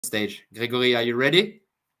stage. Gregory, are you ready?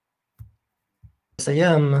 Yes, I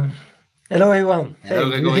am. Hello, everyone. Hello,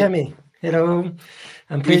 Hey, do you hear me? Hello.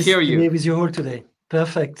 I'm pleased to be with you all today.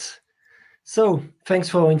 Perfect. So, thanks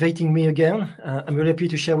for inviting me again. I'm really happy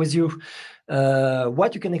to share with you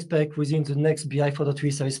what you can expect within the next BI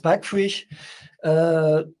 4.3 Service Pack 3.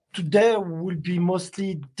 Today will be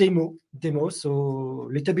mostly demo, so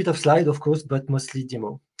a little bit of slide, of course, but mostly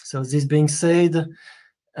demo. So this being said,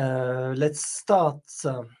 let's start.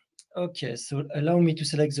 Okay, so allow me to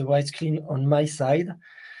select the right screen on my side.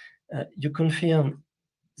 You confirm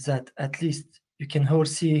that at least you can all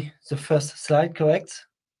see the first slide, correct?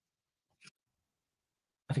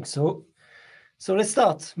 I think so. So let's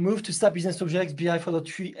start. Move to SAP BusinessObjects BI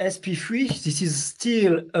 4.3 SP3. This is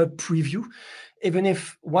still a preview, even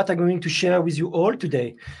if what I'm going to share with you all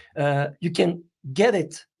today, you can get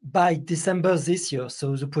it by December this year.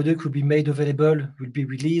 So the product will be made available, will be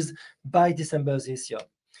released by December this year.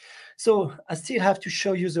 So I still have to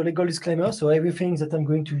show you the legal disclaimer. So everything that I'm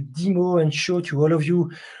going to demo and show to all of you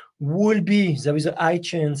will be, there is a high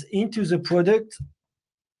chance into the product.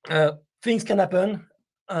 Things can happen.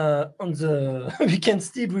 We can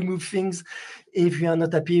still remove things if you are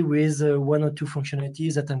not happy with one or two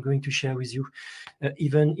functionalities that I'm going to share with you,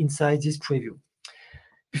 even inside this preview.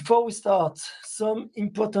 Before we start, some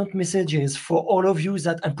important messages for all of you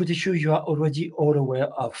that I'm pretty sure you are already all aware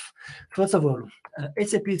of. First of all,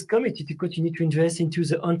 SAP is committed to continue to invest into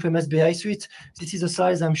the on-premise BI suite. This is a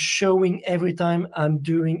slide I'm showing every time I'm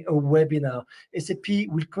doing a webinar. SAP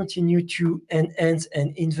will continue to enhance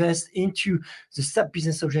and invest into the SAP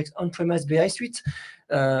BusinessObjects on-premise BI suite.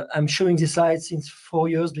 I'm showing this slide since 4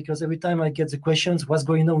 years because every time I get the questions, what's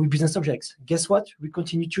going on with BusinessObjects? Guess what? We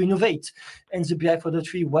continue to innovate. And the BI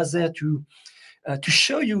 4.3 was there to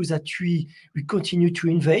show you that we continue to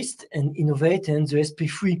invest and innovate, and the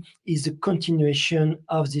SP3 is a continuation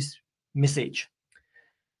of this message.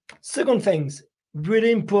 Second things,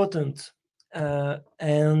 really important,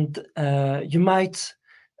 and you might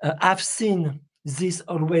have seen this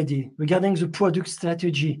already regarding the product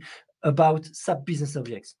strategy about SAP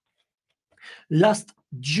BusinessObjects. Last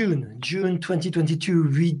June 2022,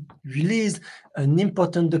 we released an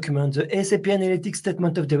important document, the SAP Analytics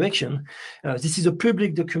Statement of Direction. This is a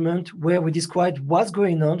public document where we describe what's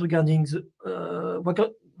going on regarding the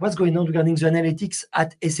analytics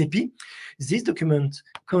at SAP. This document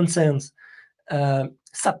concerns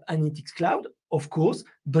SAP Analytics Cloud, of course,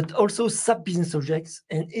 but also SAP BusinessObjects.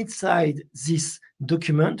 And inside this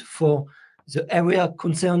document for the area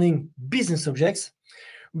concerning business objects,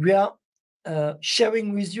 we are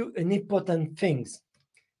sharing with you an important things.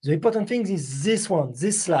 The important thing is this one,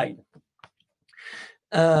 this slide,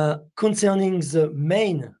 concerning the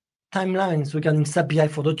main timelines regarding SAP BI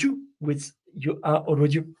 4.2, which you are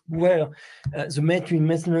already aware. The mainstream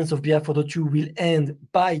maintenance of BI 4.2 will end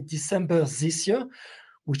by December this year,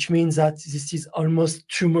 which means that this is almost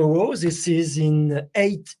tomorrow. This is in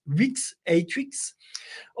 8 weeks.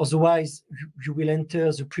 Otherwise, you will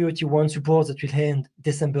enter the priority 1 support that will end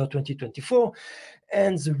December 2024.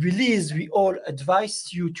 And the release we all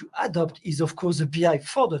advise you to adopt is, of course, the BI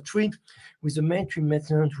 4.3 with the mainstream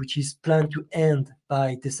maintenance, which is planned to end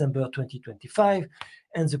by December 2025,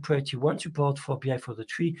 and the priority 1 support for BI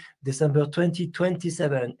 4.3, December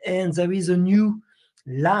 2027. And there is a new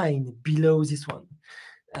line below this one.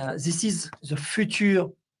 This is the future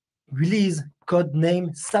release code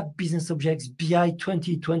name SAP BusinessObjects BI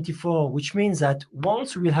 2024, which means that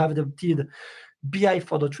once we have adopted BI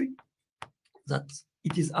 4.3, that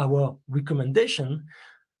it is our recommendation,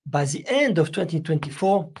 by the end of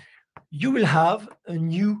 2024, you will have a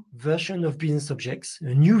new version of BusinessObjects,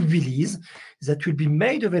 a new release that will be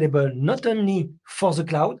made available not only for the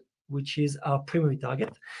cloud, which is our primary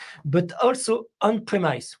target, but also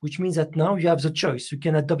on-premise, which means that now you have the choice. You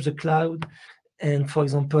can adopt the cloud and, for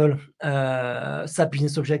example, SAP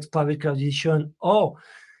BusinessObjects Private Cloud Edition or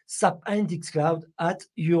SAP Analytics Cloud at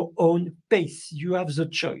your own pace. You have the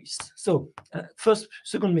choice. So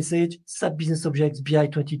second message, SAP BusinessObjects BI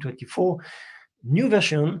 2024, new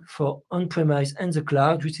version for on-premise and the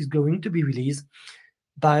cloud, which is going to be released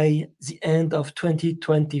by the end of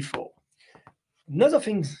 2024. Another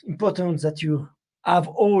thing important that you have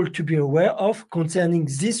all to be aware of concerning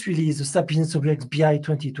this release, the SAP BusinessObjects BI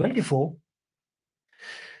 2024,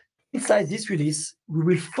 inside this release, we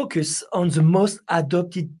will focus on the most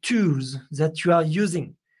adopted tools that you are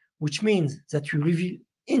using, which means that you will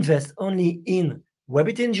invest only in Web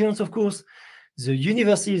Intelligence, of course, the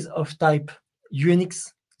universes of type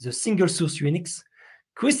Unix, the single source Unix,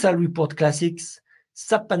 Crystal Report Classics,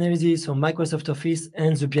 SAP Analysis from Microsoft Office,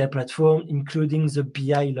 and the BI platform, including the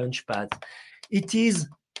BI Launchpad. It is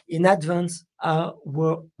in advance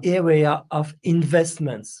our area of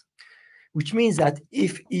investments, which means that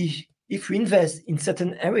if we invest in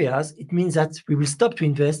certain areas, it means that we will stop to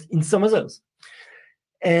invest in some others.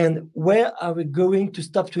 And where are we going to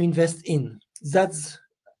stop to invest in? That's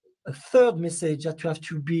a third message that you have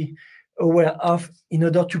to be aware of in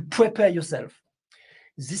order to prepare yourself.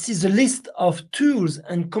 This is a list of tools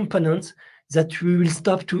and components that we will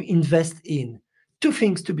stop to invest in. Two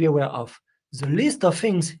things to be aware of. The list of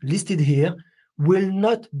things listed here will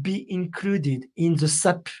not be included in the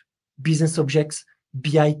SAP BusinessObjects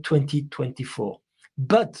BI 2024,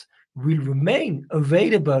 but will remain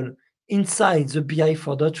available inside the BI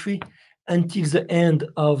 4.3 until the end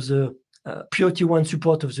of the POT1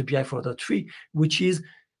 support of the BI 4.3, which is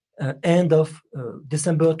end of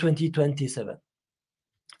December 2027.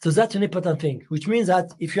 So that's an important thing, which means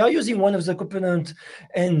that if you are using one of the components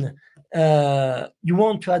and you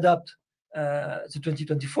want to adopt the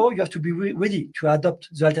 2024, you have to be ready to adopt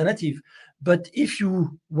the alternative. But if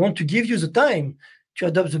you want to give you the time to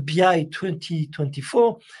adopt the BI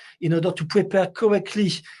 2024 in order to prepare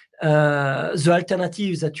correctly the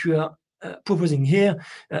alternatives that you are proposing here,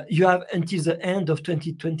 you have until the end of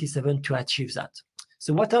 2027 to achieve that.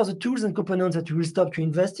 So what are the tools and components that you will stop to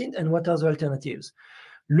invest in, and what are the alternatives?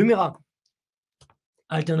 Lumira,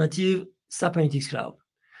 alternative SAP Analytics Cloud.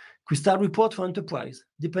 Crystal Report for Enterprise.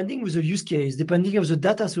 Depending with the use case, depending on the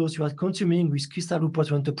data source you are consuming with Crystal Report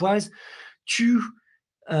for Enterprise, two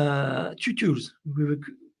tools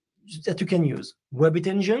that you can use, Web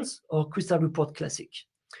Intelligence or Crystal Report Classic.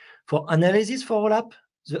 For analysis for all app,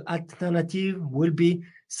 the alternative will be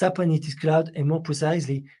SAP Analytics Cloud, and more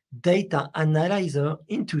precisely, Data Analyzer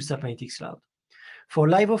into SAP Analytics Cloud. For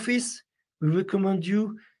Live Office, we recommend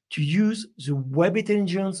you to use the Web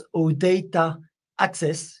Intelligence or Data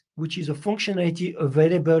Access, which is a functionality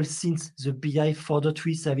available since the BI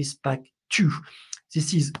 4.3 Service Pack 2.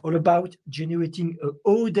 This is all about generating a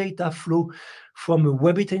whole data flow from a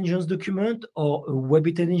Web Intelligence document or a Web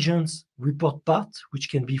Intelligence report part, which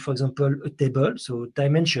can be, for example, a table, so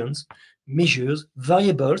dimensions, measures,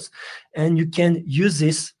 variables, and you can use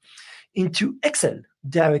this into Excel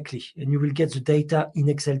directly, and you will get the data in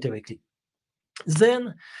Excel directly.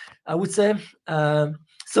 Then I would say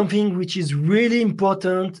something which is really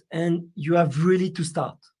important and you have really to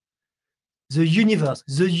start. The universe,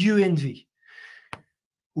 the UNV.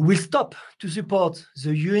 We will stop to support the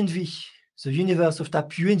UNV, the universe of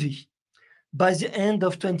SAP UNV, by the end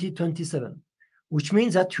of 2027, which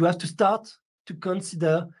means that you have to start to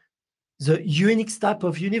consider the Unix type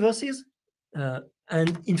of universes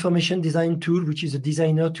and information design tool, which is a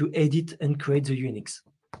designer to edit and create the Unix.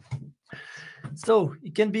 So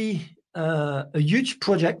it can be a huge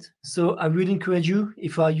project. So I will encourage you,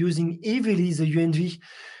 if you are using heavily the UNV,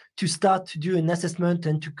 to start to do an assessment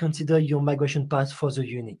and to consider your migration path for the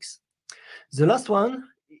Unix. The last one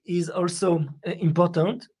is also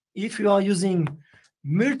important. If you are using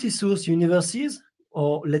multi-source universes,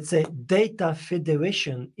 or let's say data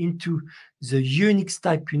federation into the Unix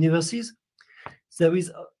type universes,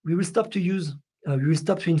 we will stop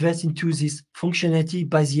to invest into this functionality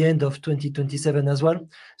by the end of 2027 as well.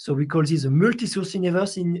 So we call this a multi-source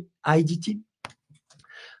universe in IDT.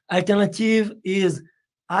 Alternative is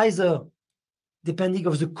either, depending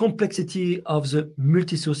on the complexity of the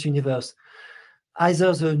multi-source universe,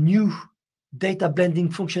 either the new data blending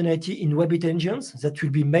functionality in Web Intelligence that will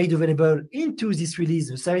be made available into this release,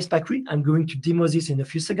 the Service Pack 3. I'm going to demo this in a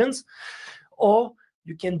few seconds. Or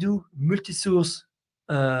you can do multi-source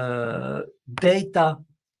data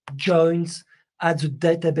joins at the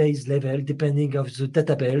database level, depending on the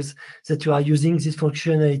database that you are using. This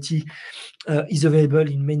functionality is available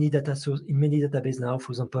in many databases now,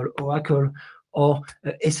 for example, Oracle or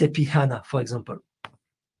SAP HANA, for example.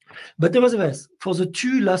 But nevertheless, for the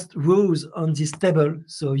two last rows on this table,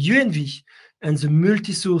 so UNV and the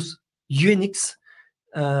multi-source Unix,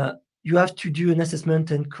 you have to do an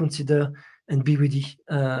assessment and consider and be ready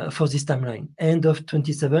for this timeline. End of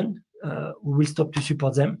 27, we will stop to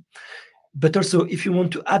support them. But also, if you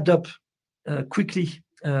want to adopt quickly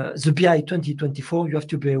the BI 2024, you have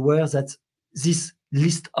to be aware that this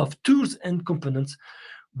list of tools and components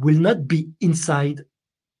will not be inside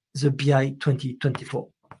the BI 2024.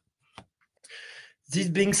 This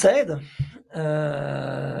being said,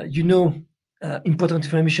 important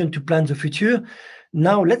information to plan the future.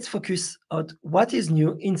 Now let's focus on what is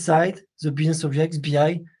new inside the BusinessObjects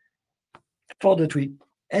BI 4.3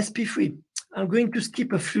 SP3. I'm going to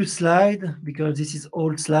skip a few slides because this is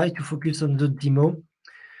old slide to focus on the demo.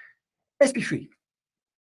 SP3.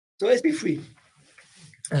 So SP3,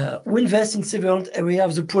 we invest in several areas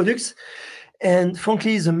of the products, And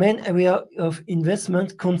frankly, the main area of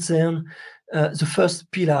investment concern the first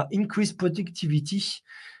pillar, increased productivity,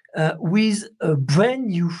 with a brand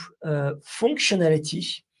new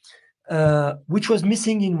functionality which was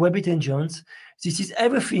missing in Web Intelligence. This is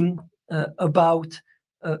everything about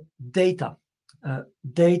data,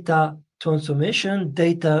 data transformation,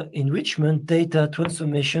 data enrichment, data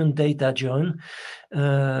transformation, data join.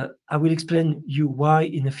 I will explain you why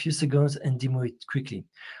in a few seconds and demo it quickly.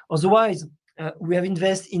 Otherwise, we have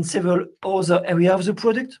invested in several other areas of the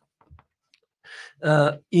product,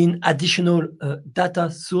 in additional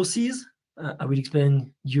data sources. I will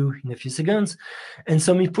explain you in a few seconds, and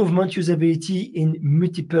some improvement usability in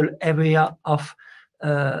multiple areas of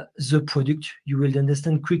the product. You will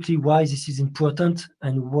understand quickly why this is important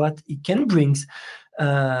and what it can bring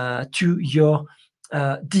to your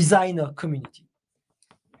designer community.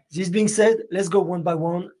 This being said, let's go one by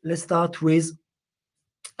one. Let's start with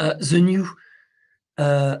the new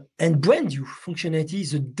and brand new functionality,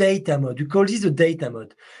 the data mode. We call this the data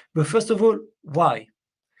mode. But first of all, why?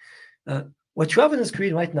 What you have on the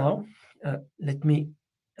screen right now,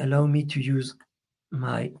 allow me to use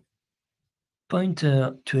my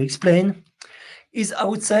pointer to explain, is, I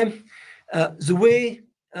would say, the way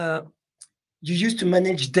you used to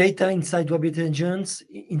manage data inside Web Intelligence,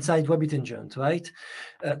 right?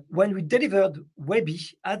 When we delivered Webby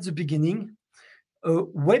at the beginning, a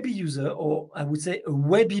Webby user, or I would say a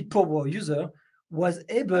Webby power user, was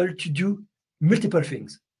able to do multiple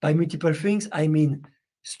things. By multiple things, I mean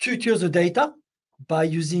structure the data by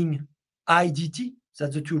using IDT,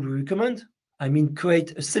 that's the tool we recommend. I mean,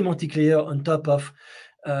 create a semantic layer on top of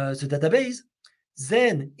the database.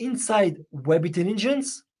 Then inside Web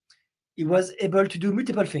Intelligence, it was able to do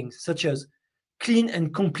multiple things, such as clean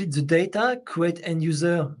and complete the data, create end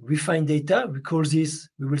user, refine data. We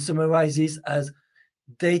will summarize this as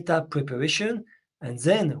data preparation. And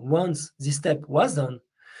then once this step was done,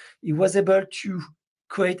 it was able to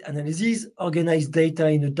create analysis, organize data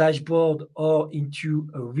in a dashboard or into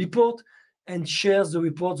a report, and share the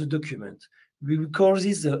report, the document. We will call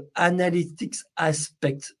this the analytics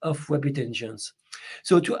aspect of Web Intelligence.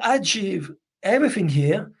 So to achieve everything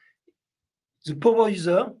here, the power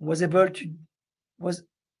user was able to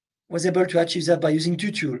achieve that by using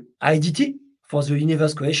two tools: IDT for the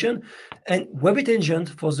universe creation and Web Intelligence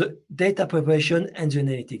for the data preparation and the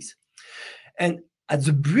analytics. And at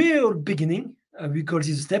the real beginning, we call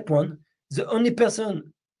this step one, the only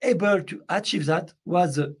person able to achieve that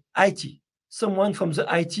was the IT, someone from the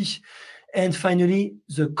IT. And finally,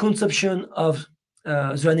 the consumption of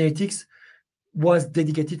the analytics was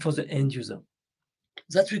dedicated for the end user.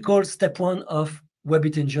 That we call step one of Web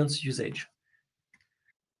Intelligence usage.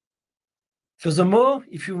 Furthermore,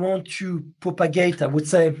 if you want to propagate, I would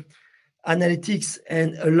say, analytics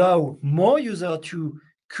and allow more users to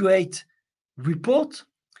create report,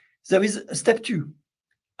 there is a step two.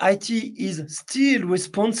 IT is still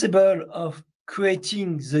responsible of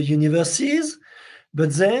creating the universes,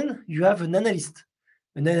 but then you have an analyst.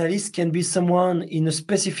 An analyst can be someone in a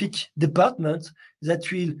specific department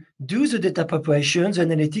that will do the data preparation, the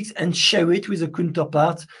analytics, and share it with a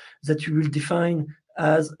counterpart that you will define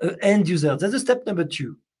as an end user. That's the step number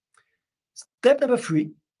two. Step number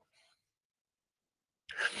three,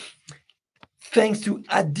 thanks to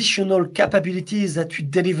additional capabilities that we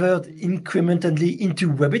delivered incrementally into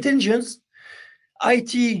Web Intelligence,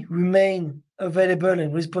 IT remain available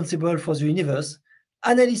and responsible for the universe.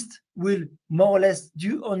 Analysts will more or less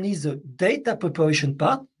do only the data preparation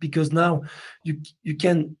part, because now you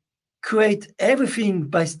can create everything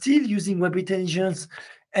by still using Web Intelligence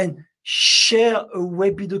and share a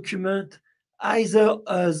Webby document either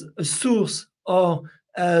as a source or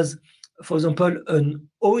as, for example, an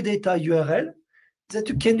OData URL that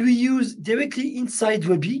you can reuse directly inside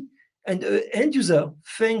Webby, and an end user,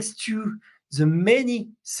 thanks to the many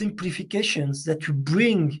simplifications that we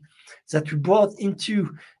brought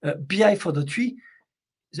into BI4.3,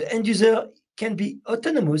 the end user can be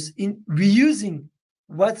autonomous in reusing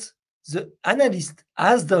what the analyst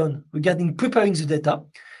has done regarding preparing the data,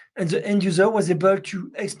 and the end user was able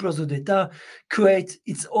to explore the data, create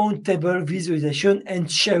its own table visualization,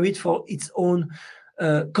 and share it for its own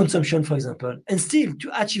consumption, for example. And still,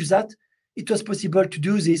 to achieve that, it was possible to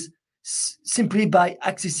do this simply by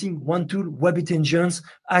accessing one tool, Web Intelligence,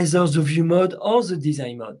 either the view mode or the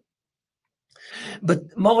design mode.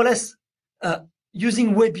 But more or less,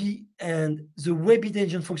 using Webby and the Web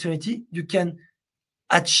Intelligence functionality, you can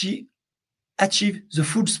achieve the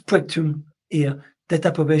full spectrum here,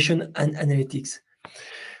 data preparation and analytics.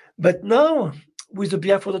 But now, with the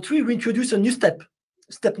BI4.3, we introduce a new step,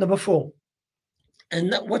 step number 4.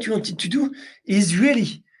 And what you wanted to do is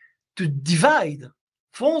really to divide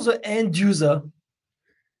for the end user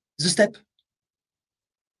the step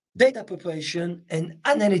data preparation and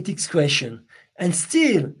analytics creation. And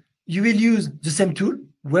still, you will use the same tool,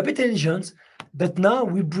 Web Intelligence, but now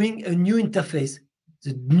we bring a new interface,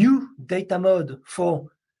 the new data mode for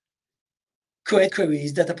create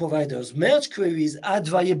queries, data providers, merge queries, add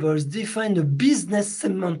variables, define a business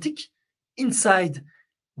semantic inside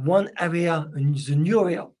one area, the new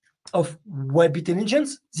area of Web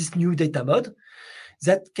Intelligence, this new data mode,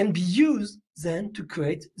 that can be used then to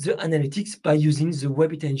create the analytics by using the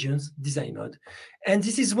Web Intelligence design mode. And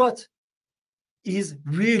this is what is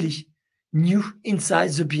really new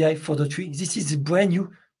inside the BI 4.3. This is a brand new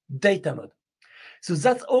data mode. So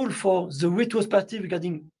that's all for the retrospective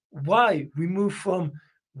regarding why we move from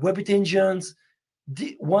Web Intelligence,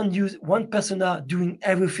 one persona doing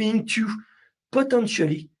everything, to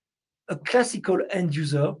potentially a classical end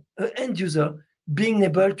user being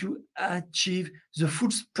able to achieve the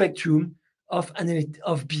full spectrum of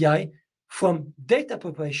BI from data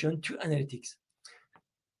preparation to analytics.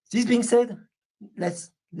 This being said,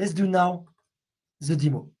 let's do now the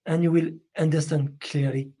demo, and you will understand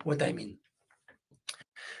clearly what I mean.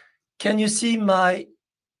 Can you see my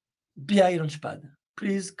BI Launchpad?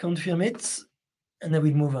 Please confirm it, and I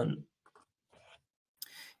will move on.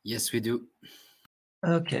 Yes, we do.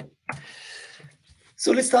 Okay.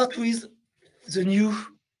 So let's start with the new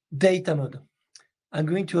data mode. I'm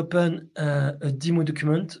going to open a demo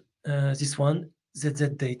document, this one, ZZ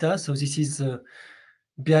data. So this is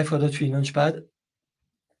BI 4.3 Launchpad.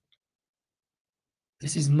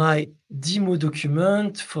 This is my demo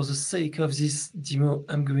document. For the sake of this demo,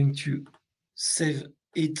 I'm going to save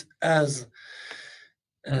it as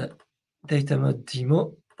data mode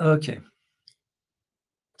demo. Okay.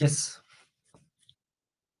 Yes.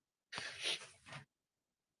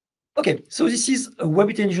 Okay, so this is a Web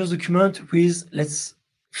Intelligence document with,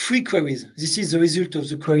 three queries. This is the result of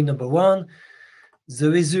the query number 1, the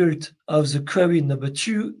result of the query number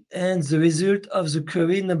 2, and the result of the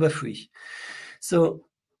query number 3. So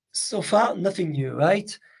far, nothing new,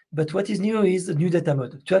 right? But what is new is the new data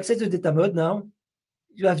mode. To access the data mode now,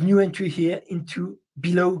 you have new entry here into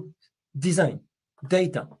below design,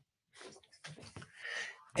 data.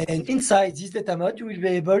 And inside this data mode, you will be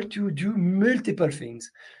able to do multiple things.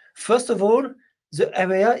 First of all, the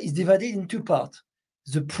area is divided in two parts,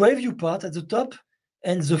 the preview part at the top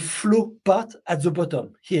and the flow part at the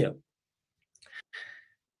bottom here.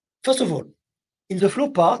 First of all, in the flow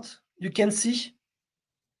part, you can see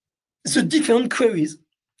the different queries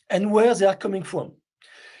and where they are coming from.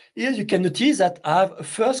 Here you can notice that I have a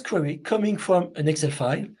first query coming from an Excel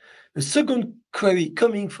file, a second query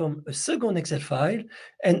coming from a second Excel file,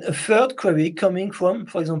 and a third query coming from,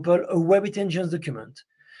 for example, a Web Intelligence document.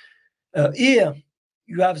 Here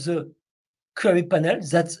you have the query panel.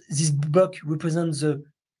 That this block represents the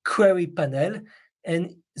query panel,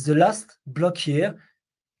 and the last block here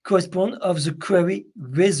corresponds of the query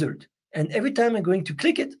result. And every time I'm going to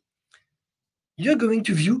click it, you're going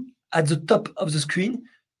to view at the top of the screen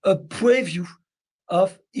a preview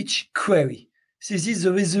of each query. So this is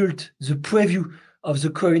the result, the preview of the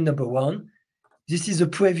query number 1. This is a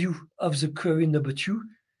preview of the query number 2.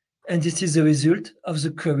 And this is the result of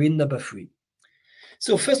the query number 3.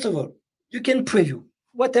 So first of all, you can preview.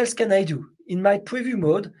 What else can I do? In my preview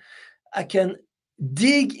mode, I can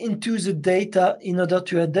dig into the data in order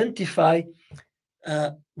to identify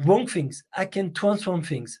wrong things. I can transform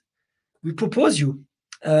things. We propose you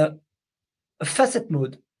a facet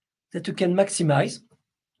mode that you can maximize.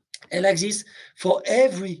 And like this, for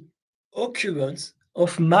every occurrence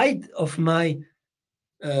of my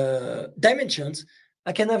dimensions,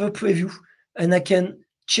 I can have a preview, and I can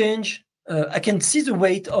change, I can see the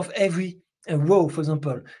weight of every row. For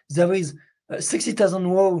example, there is 60,000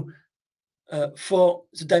 row for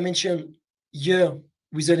the dimension year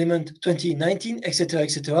with element 2019, etc.,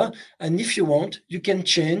 etc. And if you want, you can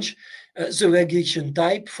change the regression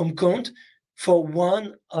type from count for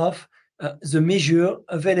one of the measure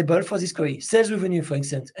available for this query. Sales revenue, for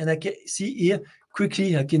instance. And I can see here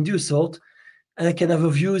quickly, I can do a sort, and I can have a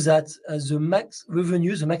view that the max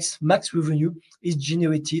revenue, max revenue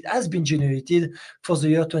has been generated for the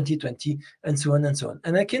year 2020, and so on and so on.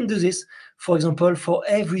 And I can do this, for example, for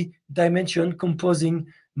every dimension composing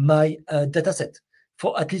my data set,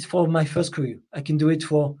 at least for my first query. I can do it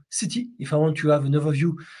for city if I want to have an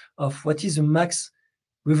overview of what is the max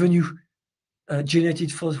revenue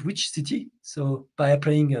generated for which city. So by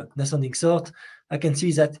applying an ascending sort, I can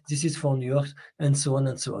see that this is for New York, and so on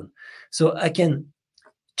and so on. So I can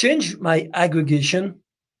change my aggregation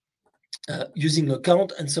using a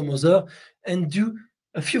count and some other, and do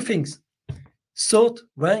a few things: sort,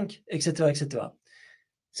 rank, etc., etc.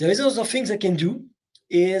 There is other things I can do.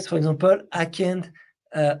 Is, for example, I can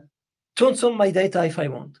transform my data if I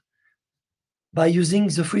want by using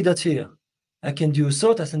the three dots here. I can do a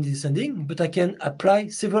sort, ascending, descending, but I can apply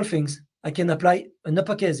several things. I can apply an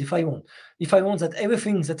uppercase if I want. If I want that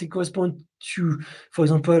everything that corresponds to, for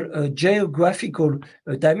example, a geographical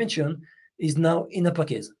dimension is now in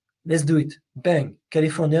uppercase. Let's do it. Bang.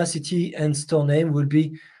 California, city, and store name will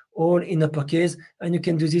be all in uppercase, and you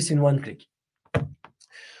can do this in one click.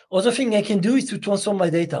 Other thing I can do is to transform my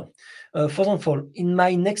data. For example, in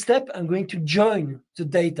my next step, I'm going to join the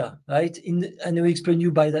data, right? And I will explain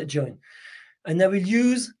you by that join. And I will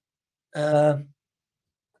use the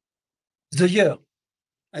year.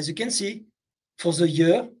 As you can see, for the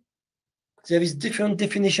year, there is different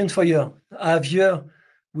definition for year. I have year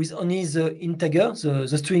with only the integer,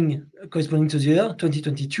 the string corresponding to the year,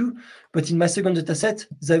 2022. But in my second data set,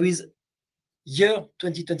 there is year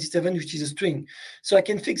 2027, which is a string. So I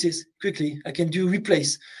can fix this quickly. I can do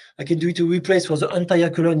replace. I can do it to replace for the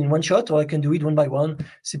entire column in one shot, or I can do it one by one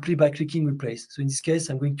simply by clicking replace. So in this case,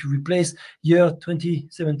 I'm going to replace year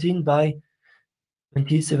 2017 by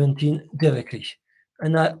 2017 directly.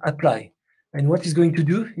 And I apply. And what it's going to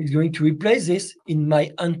do is going to replace this in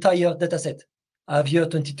my entire data set. I have year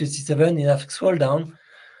 2027, and I've scrolled down.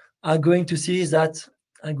 I'm going to see that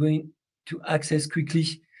I'm going to access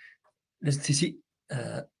quickly. Let's see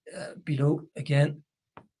below again.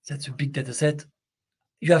 That's a big data set.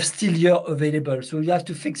 You have still year available, so you have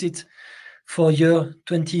to fix it for year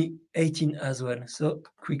 2018 as well. So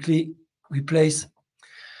quickly replace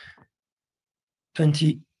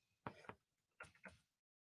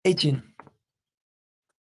 2018.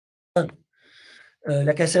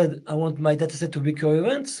 Like I said, I want my dataset to be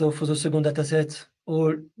coherent. So for the second dataset,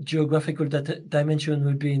 all geographical dimension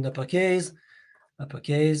will be in uppercase,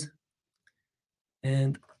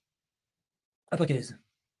 and uppercase.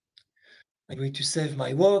 I'm going to save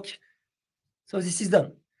my work. So this is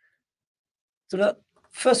done. So the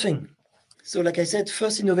first thing. So like I said,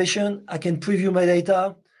 first innovation, I can preview my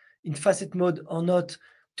data in facet mode or not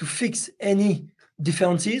to fix any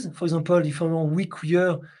differences. For example, if I want week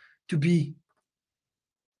year to be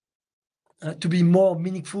more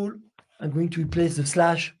meaningful, I'm going to replace the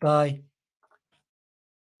slash by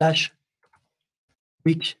slash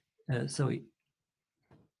week.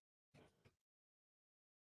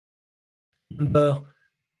 Number,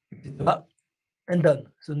 and done.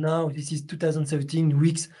 So now this is 2017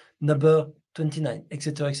 weeks number 29,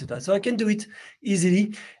 etc., etc. So I can do it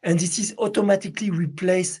easily, and this is automatically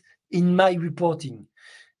replaced in my reporting.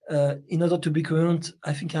 In order to be coherent,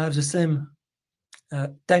 I think I have the same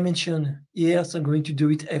dimension here, so I'm going to do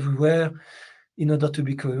it everywhere. In order to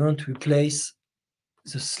be coherent, replace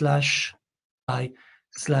the slash by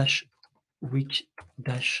slash week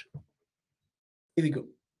dash. Here we go.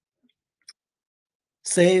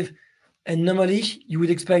 Save. And normally you would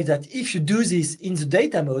expect that if you do this in the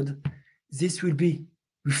data mode, this will be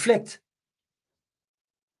reflect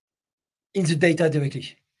in the data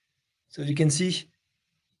directly. So you can see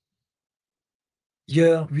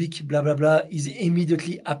year, week, blah, blah, blah is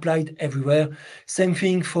immediately applied everywhere. Same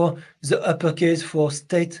thing for the uppercase for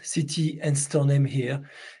state, city, and store name here.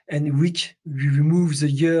 And week, we remove the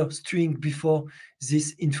year string before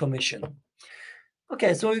this information.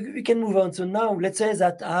 Okay, so we can move on. So now let's say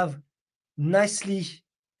that I have nicely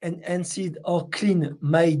enhanced or clean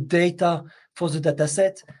my data for the data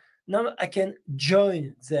set. Now I can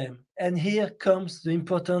join them. And here comes the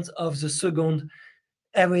importance of the second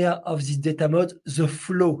area of this data mode, the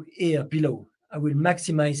flow here below. I will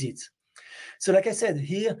maximize it. So like I said,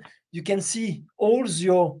 here you can see all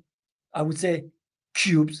your, I would say,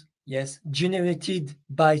 cubes, yes, generated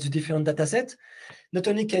by the different data sets. Not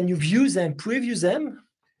only can you view them, preview them,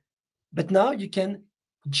 but now you can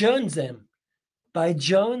join them. By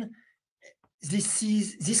join,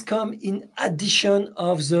 this comes in addition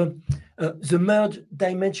of the merge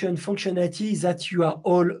dimension functionality that you are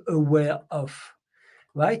all aware of,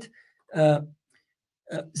 right?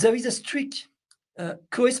 There is a strict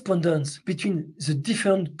correspondence between the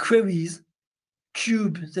different queries,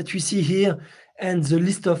 cubes that we see here, and the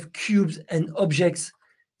list of cubes and objects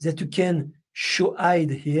that you can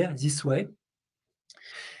hide here this way.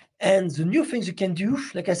 And the new things you can do,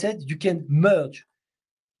 like I said, you can merge.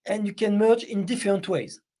 And you can merge in different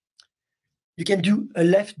ways. You can do a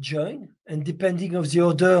left join, and depending on the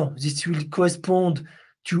order, this will correspond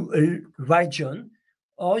to a right join.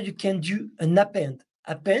 Or you can do an append.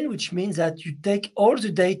 Append, which means that you take all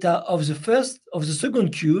the data of the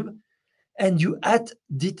second cube, and you add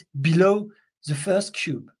it below the first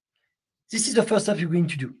cube. This is the first step you're going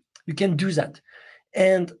to do. You can do that.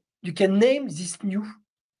 And you can name this new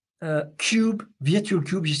cube, virtual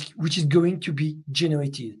cube, which is going to be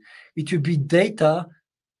generated. It will be data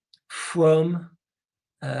from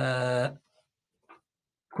Controlix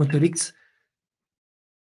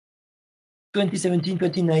 2017,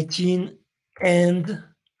 2019, and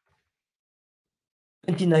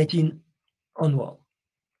 2019 onward.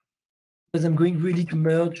 Because I'm going really to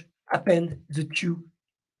merge, append the two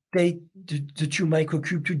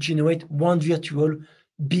microcube to generate one virtual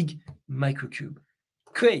big microcube.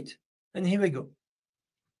 Great. And here we go.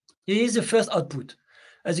 Here is the first output.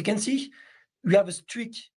 As you can see, we have a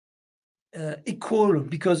strict equal,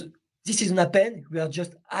 because this is an append. We are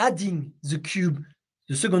just adding the cube,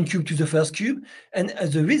 the second cube to the first cube. And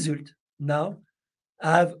as a result, now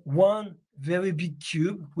I have one very big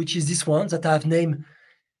cube, which is this one that I have named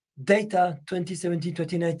data 2017,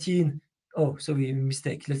 2019. Oh, sorry,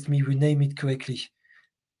 mistake. Let me rename it correctly.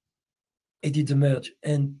 Edit the merge.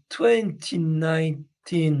 And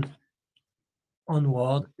 2019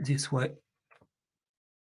 onward this way.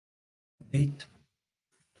 8.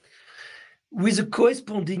 With the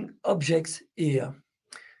corresponding objects here.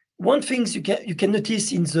 One thing you can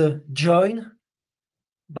notice in the join,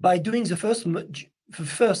 by doing the first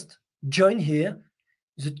join here,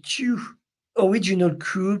 the two original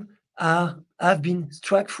cube have been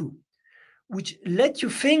struck through, which let you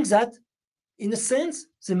think that, in a sense,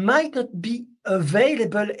 they might not be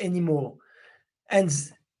available anymore. And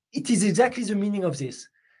it is exactly the meaning of this.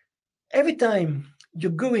 Every time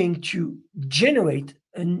you're going to generate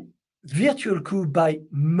a virtual cube by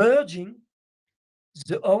merging,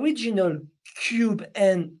 the original cube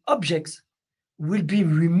and objects will be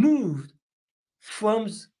removed from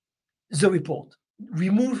the report.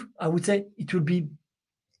 Remove, I would say, it will be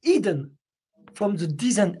hidden from the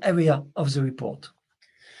design area of the report.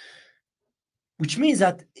 Which means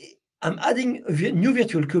that I'm adding a new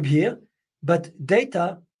virtual cube here, but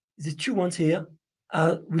data, the two ones here,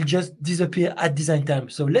 will just disappear at design time.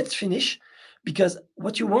 So let's finish, because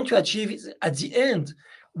what you want to achieve is at the end,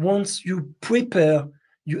 once you prepare,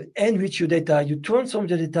 you enrich your data, you transform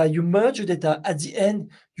the data, you merge the data, at the end,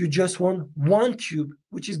 you just want one cube,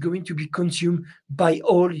 which is going to be consumed by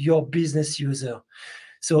all your business users.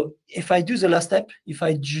 So if I do the last step, if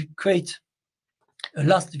I create a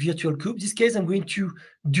last virtual cube, in this case, I'm going to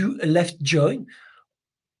do a left join.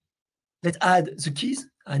 Let's add the keys.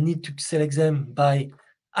 I need to select them by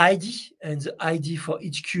ID, and the ID for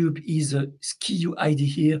each cube is a SKU ID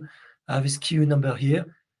here. I have a SKU number here.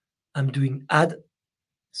 I'm doing add.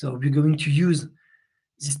 So we're going to use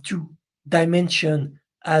these two dimensions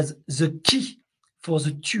as the key for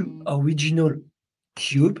the two original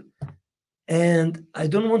cube. And I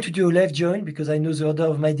don't want to do a left join because I know the order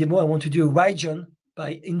of my demo. I want to do a right join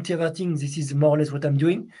by interverting. This is more or less what I'm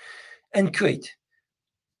doing. And create.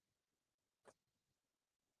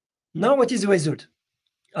 Now what is the result?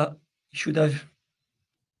 You should have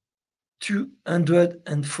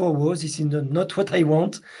 204 rows. This is not what I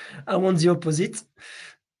want. I want the opposite.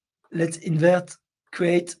 Let's invert,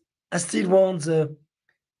 create. I still want the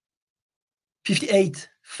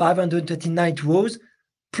 529 rows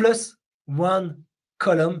plus one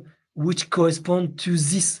column which corresponds to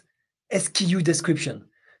this SKU description.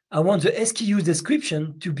 I want the SKU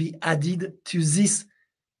description to be added to this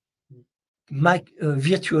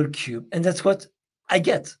virtual cube, and that's what I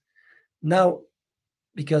get now,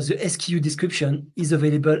 because the SKU description is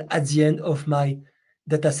available at the end of my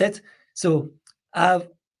data set. So I've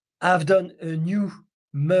done a new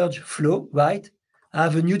merge flow, right? I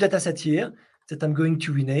have a new data set here that I'm going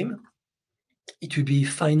to rename. It will be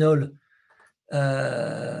final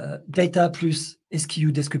data plus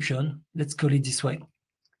SKU description. Let's call it this way,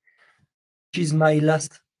 which is my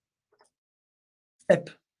last step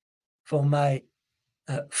for my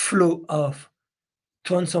flow of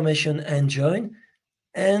transformation and join.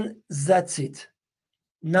 And that's it.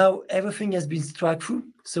 Now everything has been struck through.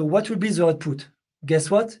 So what will be the output?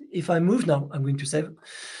 Guess what? If I move now, I'm going to save.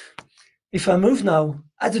 If I move now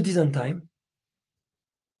at the design time,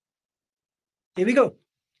 here we go.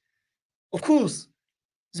 Of course,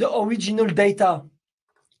 the original data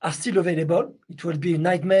are still available. It will be a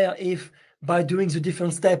nightmare if by doing the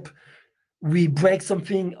different step, we break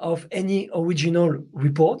something of any original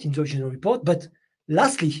report in the original report. But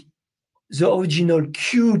lastly, the original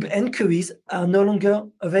cube and queries are no longer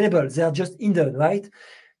available. They are just hidden, right?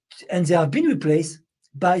 And they have been replaced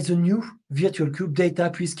by the new virtual cube data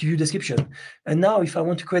plus SKU description. And now if I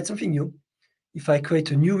want to create something new, if I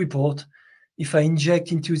create a new report, if I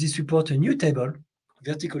inject into this report a new table,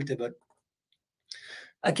 vertical table,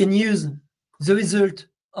 I can use the result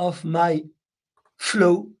of my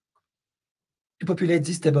flow to populate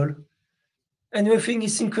this table. And everything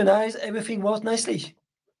is synchronized, everything works nicely.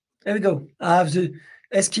 There we go. I have the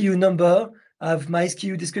SKU number, I have my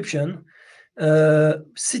SKU description,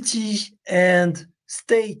 city and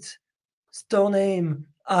state store name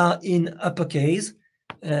are in uppercase.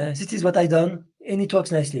 This is what I done, and it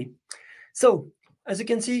works nicely. So, as you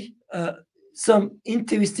can see, some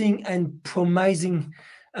interesting and promising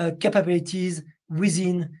capabilities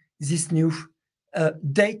within this new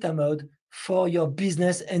data mode for your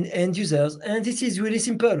business and end users. And this is really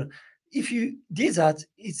simple. If you did that,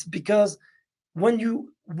 it's because when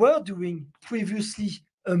you were doing previously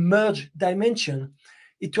a merge dimension,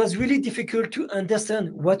 it was really difficult to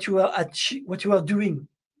understand what you are doing.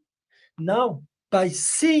 Now, by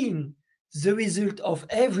seeing the result of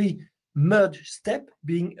every merge step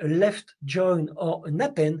being a left join or an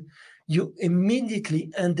append, you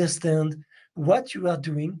immediately understand what you are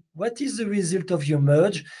doing, what is the result of your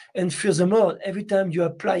merge, and furthermore, every time you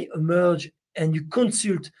apply a merge and you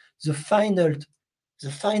consult the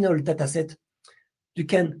final data set, you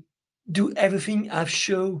can do everything I've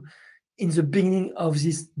shown in the beginning of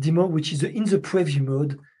this demo, which is in the preview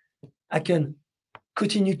mode. I can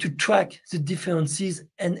continue to track the differences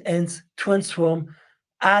and hence transform,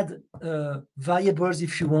 add variables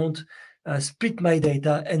if you want, split my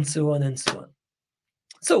data, and so on and so on.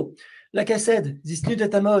 So, like I said, this new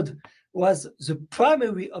data mode was the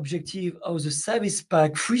primary objective of the Service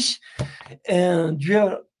Pack 3, and we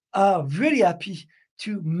are really happy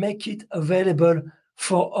to make it available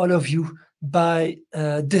for all of you by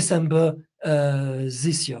December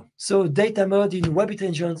this year. So data mode in Web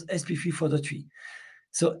Intelligence SP3 4.3.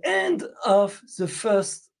 So end of the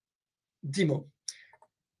first demo.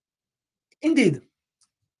 Indeed,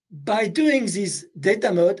 by doing this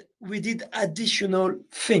data mode, we did additional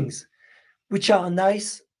things which are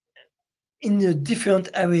nice in a different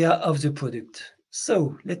area of the product.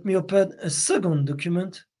 So let me open a second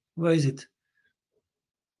document. Where is it?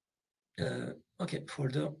 Okay,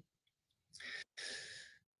 folder.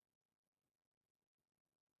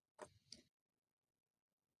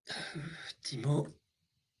 Demo,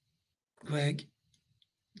 Greg,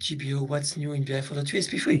 GBO, what's new in BI 4.3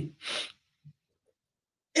 SP3?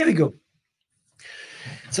 Here we go.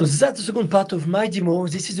 So that's the second part of my demo.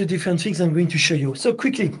 This is the different things I'm going to show you. So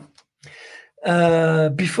quickly,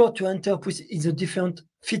 before to enter in the different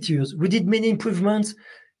features, we did many improvements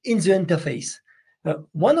in the interface.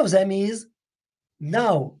 One of them is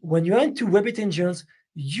now when you enter Web Intelligence,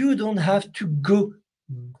 you don't have to go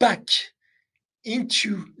back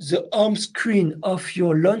into the home screen of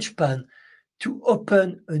your Launchpad to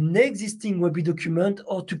open an existing Web document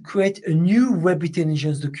or to create a new Web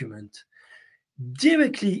Intelligence document.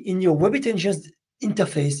 Directly in your Web Intelligence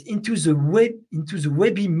interface into the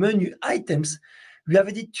Webby menu items, we have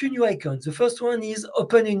added two new icons. The first one is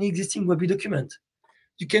open an existing Webby document.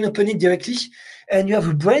 You can open it directly, and you have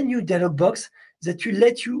a brand new dialog box that will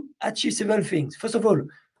let you achieve several things. First of all,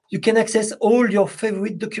 you can access all your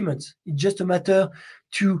favorite documents. It's just a matter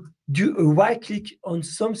to do a right click on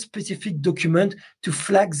some specific document to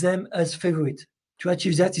flag them as favorite. To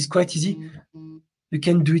achieve that is quite easy. You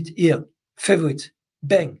can do it here. Favorite.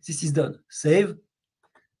 Bang, this is done. Save.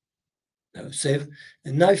 Save.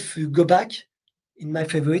 And now if you go back in my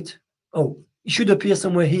favorite, oh, it should appear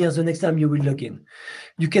somewhere here the next time you will log in.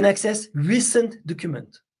 You can access recent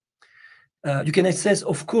document. You can access,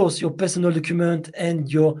 of course, your personal document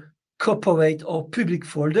and your corporate or public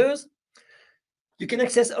folders. You can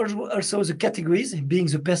access also the categories, being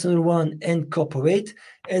the personal one and corporate.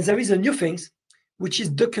 And there is a new thing, which is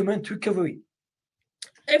document recovery.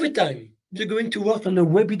 Every time you're going to work on a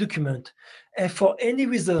Webby document, and for any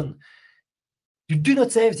reason, you do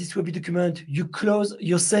not save this Webby document, you close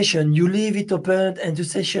your session, you leave it open, and the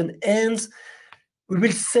session ends, we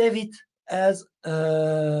will save it as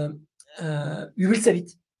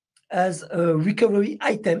recovery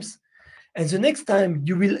items. And the next time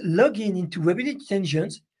you will log in into Web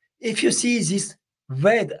Intelligence, if you see these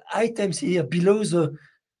red items here below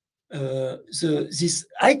these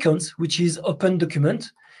icons, which is open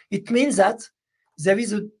document, it means that there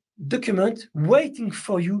is a document waiting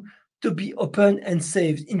for you to be open and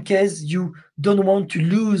saved in case you don't want to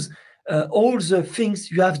lose all the things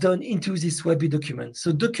you have done into this Webby document.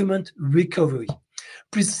 So document recovery.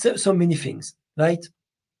 Please, so many things, right?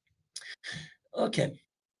 Okay.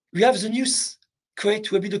 We have the new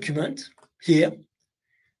create Webby document here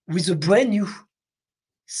with a brand new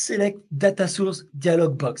select data source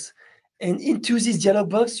dialog box. And into this dialog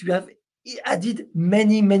box, you have added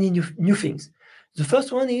many new things. The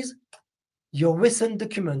first one is your recent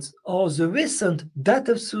documents or the recent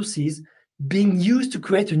data sources being used to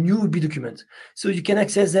create a new Ruby document. So you can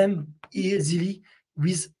access them easily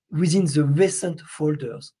within the recent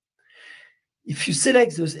folders. If you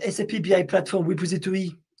select the SAP BI platform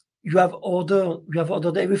repository, you have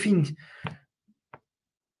ordered everything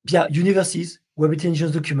via universes, Web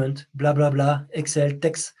Intelligence document, blah, blah, blah, Excel,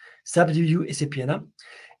 text, SAP BW, SAP HANA.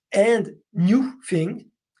 And new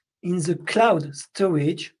thing in the cloud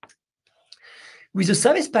storage, with the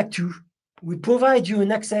Service Pack 2, we provide you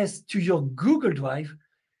an access to your Google Drive.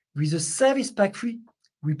 With the Service Pack 3,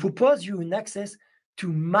 we propose you an access to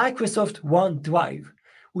Microsoft OneDrive,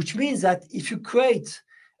 which means that if you create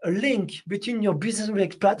a link between your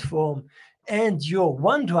BusinessObjects platform and your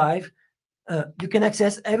OneDrive, you can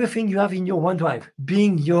access everything you have in your OneDrive,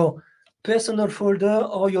 being your personal folder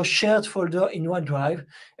or your shared folder in OneDrive,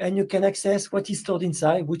 and you can access what is stored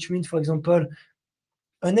inside, which means, for example,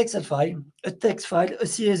 an Excel file, a text file, a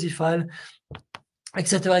CSV file,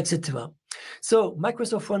 etc., etc. So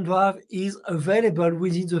Microsoft OneDrive is available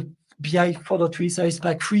within the BI 4.3 Service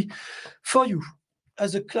Pack 3 for you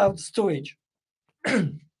as a cloud storage.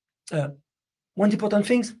 One important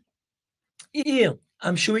thing, here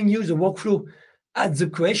I'm showing you the workflow at the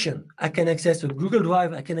creation. I can access a Google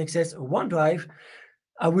Drive, I can access a OneDrive.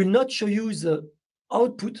 I will not show you the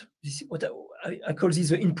output. This is what I call this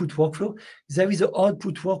the input workflow. There is the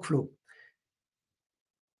output workflow.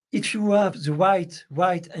 If you have the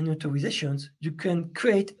right and authorizations, you can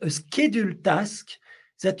create a scheduled task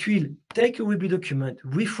that will take a Ruby document,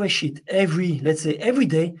 refresh it let's say every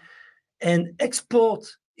day, and export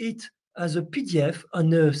it as a PDF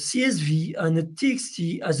on a CSV, on a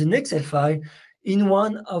TXT, as an Excel file in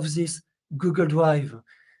one of these Google Drive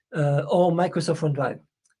or Microsoft OneDrive,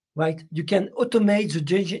 right? You can automate the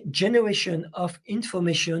generation of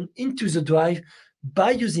information into the drive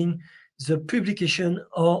by using the publication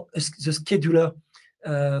or the scheduler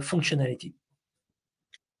functionality.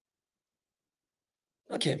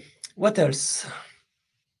 Okay, what else?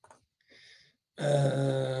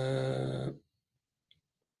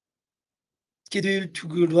 Schedule to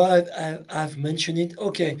Google Drive, I've mentioned it.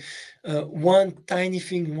 Okay, one tiny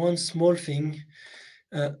thing, one small thing,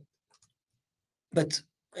 but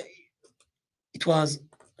it was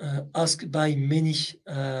asked by many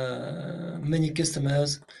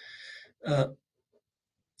customers. At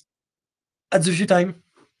the view time,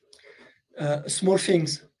 small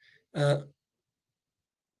things.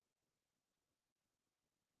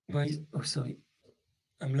 Oh, sorry,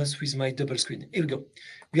 I'm lost with my double screen. Here we go.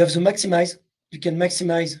 We have the maximize. You can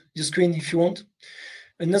maximize your screen if you want.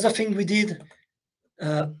 Another thing we did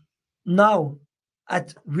now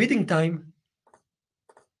at reading time,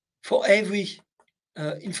 for every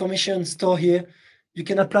information stored here, you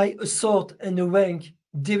can apply a sort and a rank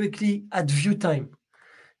directly at view time.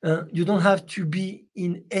 You don't have to be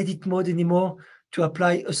in edit mode anymore to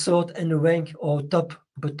apply a sort and a rank or top,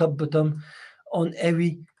 bottom on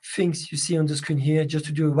every things you see on the screen here, just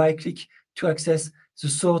to do a right click to access the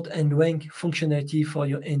sort and rank functionality for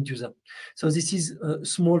your end user. So this is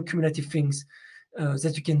small cumulative things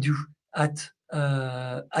that you can do at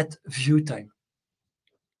view time.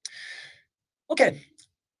 Okay,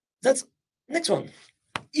 that's next one.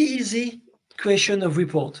 Easy creation of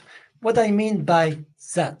report. What I mean by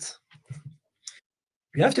that,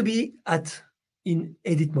 you have to be in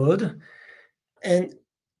edit mode, and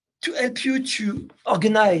to help you to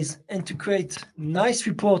organize and to create nice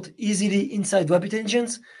report easily inside Web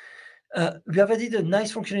Intelligence, we have added a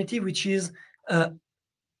nice functionality, which is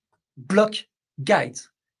block guides.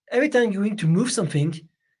 Every time you're going to move something,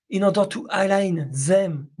 in order to align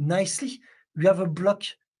them nicely, we have a block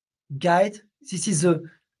guide. This is a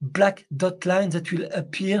black dot line that will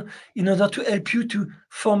appear in order to help you to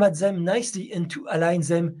format them nicely and to align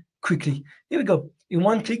them quickly. Here we go. In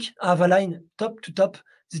one click, I've aligned top to top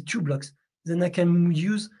the two blocks. Then I can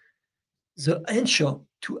use the ensure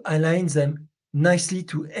to align them nicely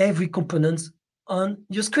to every component on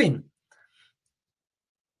your screen.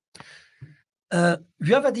 We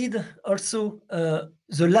have added also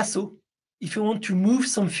the lasso. If you want to move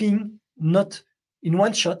something not in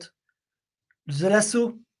one shot, the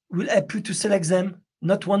lasso will help you to select them,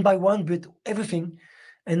 not one by one, but everything,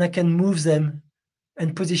 and I can move them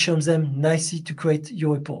and position them nicely to create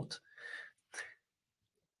your report.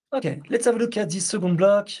 Okay, let's have a look at this second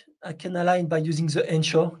block. I can align by using the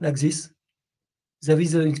ensure like this. There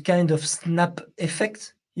is a kind of snap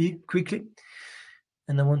effect here quickly,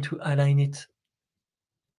 and I want to align it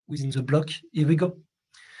within the block. Here we go.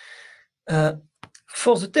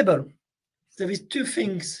 For the table, there is two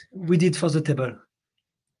things we did for the table.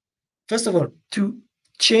 First of all, to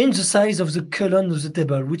change the size of the column of the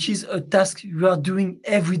table, which is a task you are doing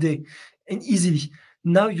every day and easily.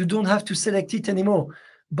 Now you don't have to select it anymore.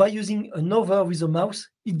 By using an hover with a mouse,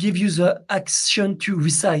 it gives you the action to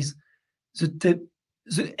resize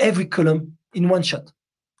every column in one shot.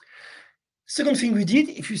 Second thing we did,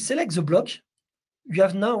 if you select the block, you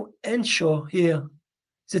have now ensure here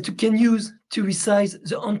that you can use to resize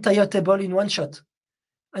the entire table in one shot.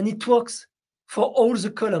 And it works for all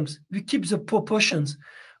the columns. We keep the proportions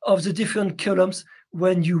of the different columns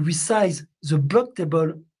when you resize the block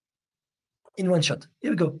table in one shot.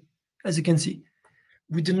 Here we go. As you can see,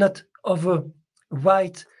 we do not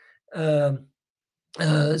overwrite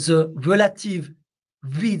the relative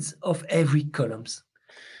width of every columns.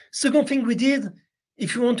 Second thing we did,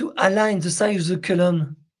 if you want to align the size of the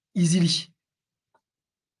column easily,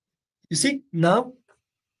 you see, now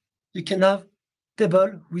you can have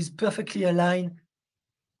table with perfectly aligned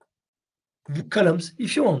columns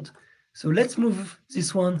if you want. So let's move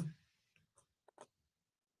this one.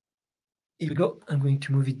 Here we go. I'm going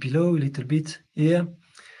to move it below a little bit here.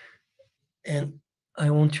 And I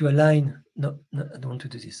want to align. No, I don't want to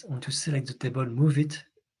do this. I want to select the table, move it,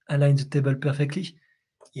 align the table perfectly.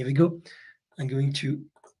 Here we go. I'm going to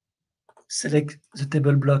select the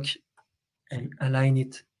table block and align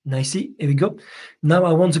it nicely. Here we go. Now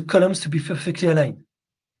I want the columns to be perfectly aligned.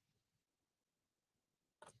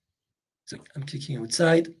 So I'm clicking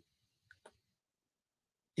outside.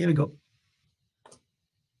 Here we go.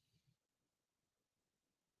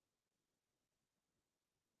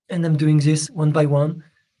 And I'm doing this one by one.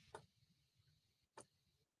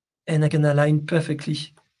 And I can align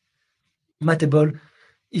perfectly my table.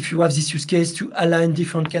 If you have this use case to align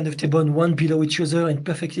different kind of table, one below each other, and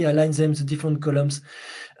perfectly align them, the different columns,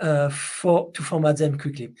 to format them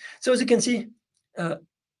quickly. So as you can see,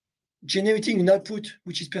 generating an output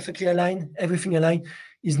which is perfectly aligned, everything aligned,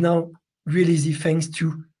 is now really easy thanks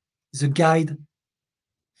to the guide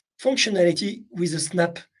functionality with the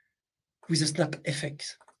snap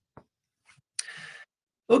effect.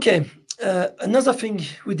 Okay, another thing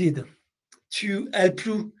we did to help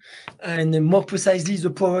you, and more precisely the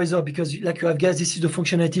ProRiser, because like you have guessed, this is the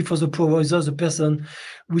functionality for the ProRiser, the person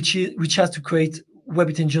which has to create Web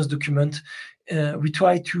Intelligence document. We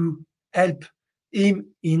try to help him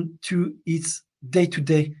into its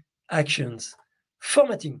day-to-day actions.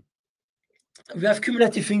 Formatting. We have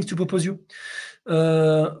cumulative things to propose you.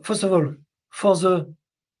 First of all, for the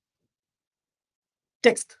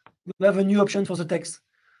text, we have a new option for the text,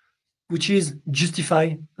 which is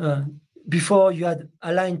justify. Before you had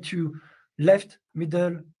align to left,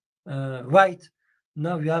 middle, right.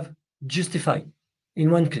 Now you have justify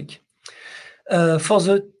in one click. For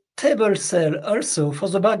the table cell, also for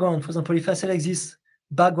the background, for example, if I select this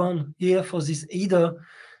background here for this header,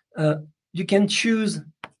 you can choose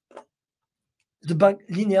the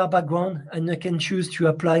linear background, and you can choose to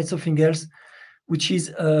apply something else, which is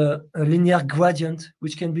a linear gradient,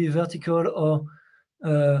 which can be vertical or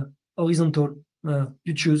horizontal.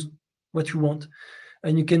 You choose what you want,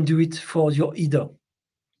 and you can do it for your header.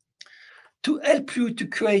 To help you to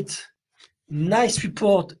create nice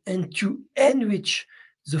report and to enrich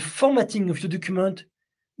the formatting of your document,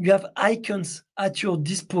 you have icons at your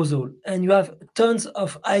disposal, and you have tons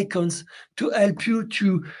of icons to help you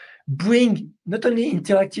to bring not only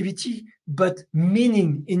interactivity, but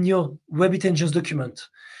meaning in your Web Intelligence document.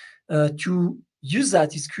 To use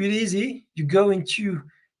that, it's really easy. You go into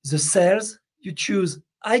the cells, you choose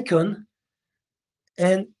icon,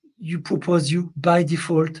 and you propose you by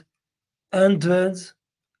default hundreds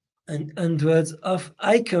and hundreds of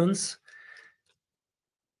icons,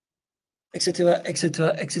 etc.,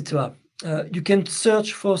 etc., etc. You can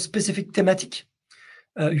search for specific thematic.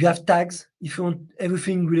 You have tags if you want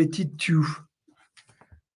everything related to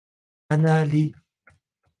analytics.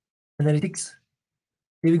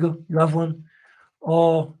 Here we go. You have one,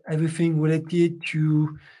 or everything related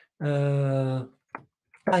to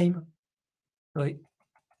time. Sorry,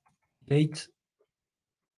 date.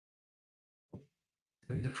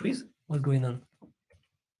 The freeze. What's going on?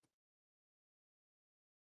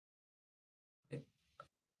 Okay.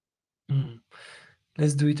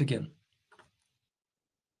 Let's do it again.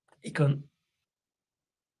 Icon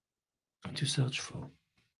to search for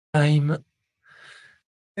time. There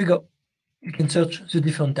you go. You can search the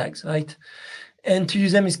different tags, right? And to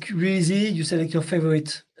use them is really easy. You select your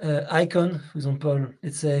favorite icon. For example,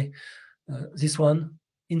 let's say this one,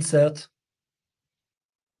 insert.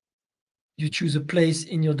 You choose a place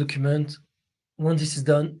in your document. Once this is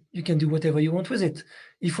done, you can do whatever you want with it.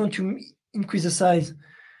 If you want to increase the size,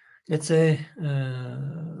 let's say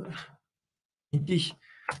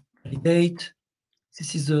validate,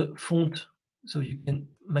 This is the font, so you can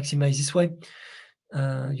maximize this way.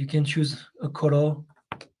 You can choose a color.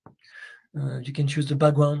 You can choose the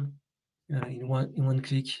background in one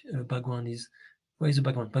click. Background is, where is the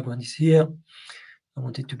background? Background is here. I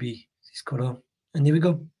want it to be this color, and here we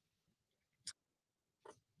go.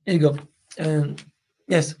 Here you go. And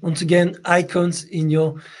yes, once again, icons in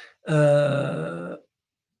your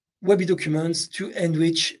Webby documents to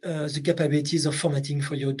enrich the capabilities of formatting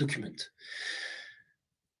for your document.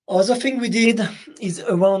 Other thing we did is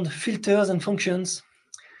around filters and functions.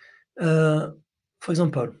 For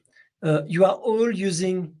example, you are all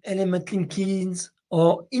using element linkings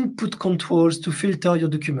or input controls to filter your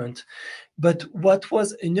document. But what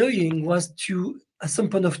was annoying was at some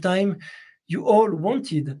point of time, you all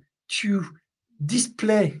wanted to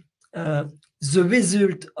display the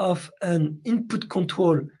result of an input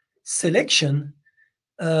control selection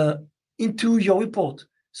into your report.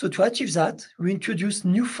 So to achieve that, we introduced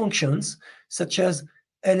new functions such as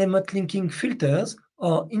element linking filters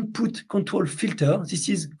or input control filter. This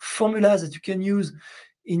is formulas that you can use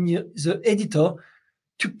in the editor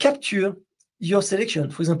to capture your selection.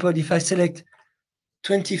 For example, if I select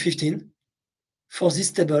 2015 for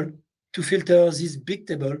this table to filter this big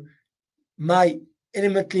table, my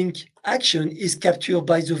element link action is captured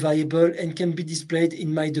by the variable and can be displayed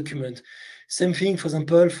in my document. Same thing, for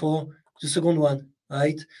example, for the second one,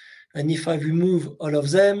 right? And if I remove all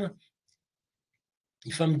of them,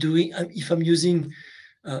 if I'm using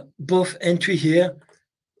both entry here,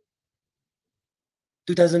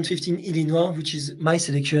 2015 Illinois, which is my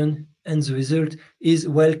selection, and the result is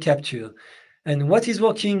well captured. And what is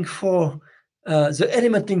working for the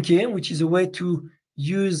element linking, which is a way to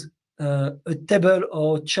use a table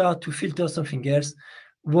or chart to filter something else,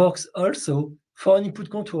 works also for an input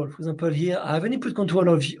control. For example, here I have an input control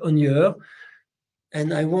on year,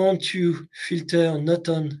 and I want to filter not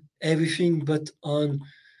on everything, but on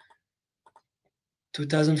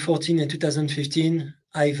 2014 and 2015.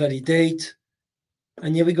 I validate,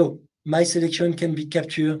 and here we go. My selection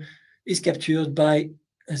is captured by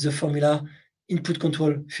the formula input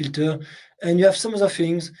control filter. And you have some other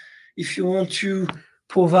things. If you want to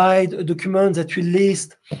provide a document that will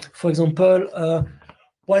list, for example,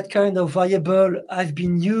 what kind of variable have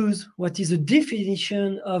been used, what is the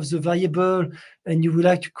definition of the variable, and you would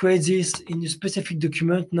like to create this in a specific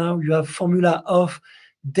document, now you have formula of,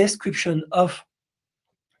 description of,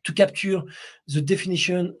 to capture the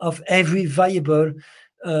definition of every variable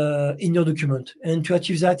in your document. And to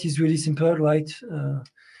achieve that is really simple, right?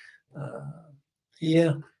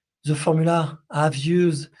 Here, the formula I've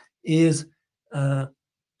used is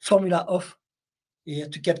formula of, here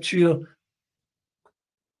to capture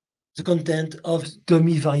the content of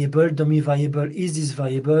dummy variable. Dummy variable is this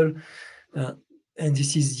variable, and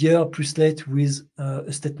this is year plus date with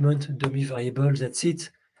a statement, dummy variable, that's it,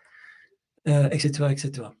 etc.,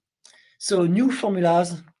 etc. So new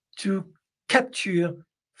formulas to capture,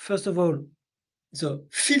 first of all, the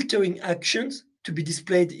filtering actions to be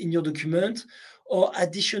displayed in your document, or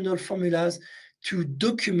additional formulas to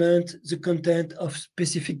document the content of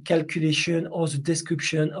specific calculation or the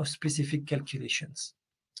description of specific calculations.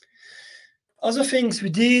 Other things we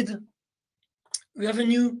did, we have a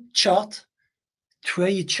new chart,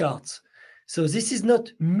 tray charts. So this is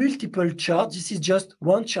not multiple charts, this is just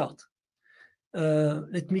one chart.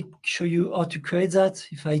 Let me show you how to create that.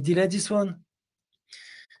 If I delete this one,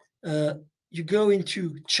 you go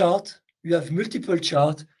into chart, you have multiple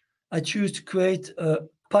chart. I choose to create a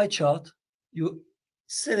pie chart. You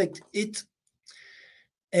select it,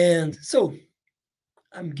 and so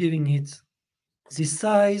I'm giving it this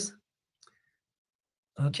size.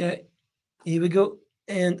 Okay, here we go.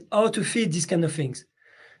 And how to feed these kind of things.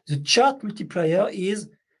 The chart multiplier is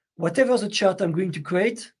whatever the chart I'm going to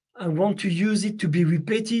create, I want to use it to be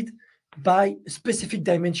repeated by a specific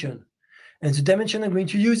dimension. And the dimension I'm going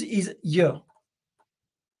to use is year.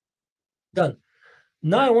 Done.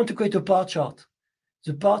 Now I want to create a bar chart.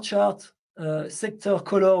 The bar chart sector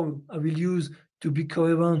color I will use to be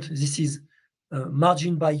coherent. This is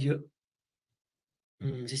margin by year.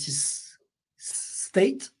 This is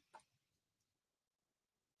state.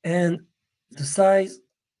 And the size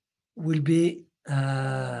will be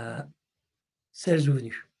sales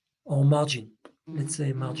revenue or margin. Let's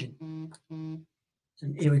say margin.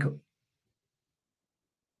 And here we go.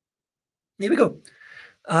 Here we go.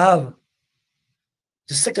 I have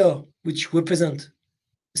the sector which represent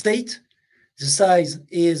state. The size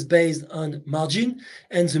is based on margin,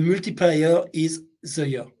 and the multiplier is the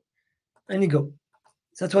year. And you go.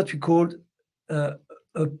 That's what we called a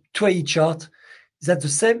tray chart. Is that the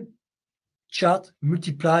same? chart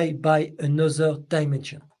multiplied by another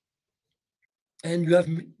dimension. And you have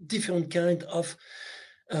different kind of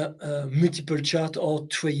multiple chart or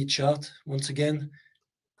tray chart. Once again,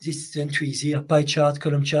 this entry is here: pie chart,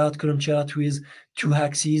 column chart with 2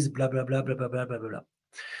 axes, blah, blah, blah, blah, blah, blah, blah, blah.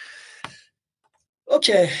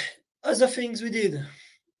 Okay, other things we did.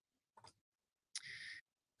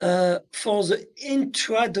 For the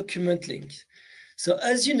intra-document link. So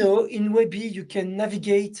as you know, in Webby, you can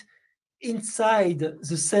navigate inside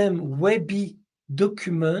the same Webby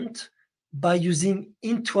document by using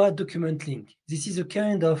intra-document link. This is a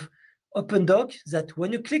kind of open doc that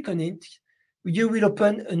when you click on it, you will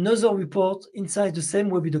open another report inside the same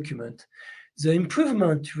Webby document. The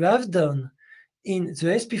improvement we have done in the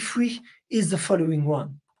SP3 is the following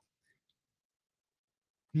one.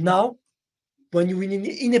 Now, when you will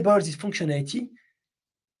enable this functionality,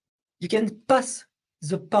 you can pass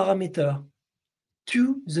the parameter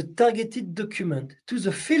to the targeted document, to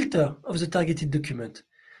the filter of the targeted document.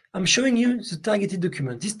 I'm showing you the targeted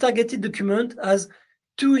document. This targeted document has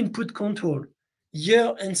 2 input control,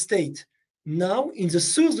 year and state. Now, in the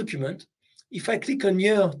source document, if I click on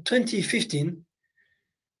year 2015,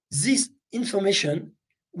 this information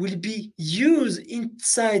will be used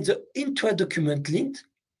inside the intra-document link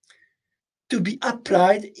to be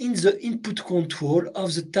applied in the input control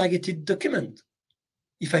of the targeted document.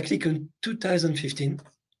 If I click on 2015,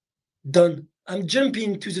 done. I'm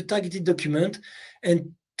jumping to the targeted document,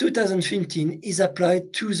 and 2015 is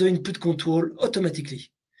applied to the input control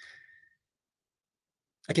automatically.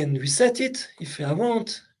 I can reset it if I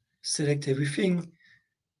want, select everything.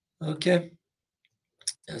 Okay.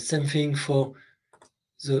 Same thing for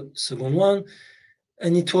the second one,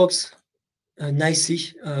 and it works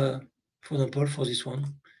nicely. For example, for this one,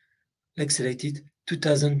 let's select it,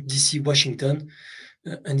 2000 DC Washington,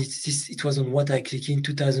 and it was on what I click in,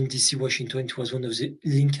 2000 DC Washington. It was one of the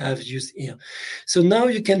links I've used here. So now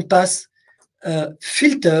you can pass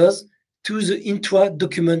filters to the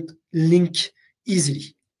intra-document link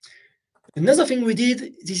easily. Another thing we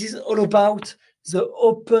did, this is all about the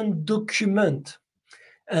open document.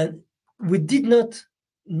 And we did not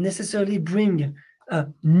necessarily bring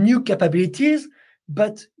new capabilities,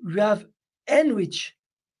 but we have enriched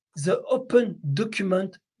the open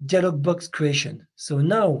document dialog box creation. So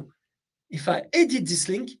now, if I edit this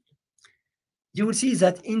link, you will see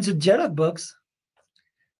that in the dialog box,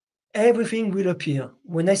 everything will appear.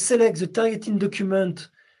 When I select the targeting document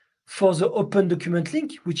for the open document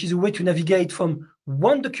link, which is a way to navigate from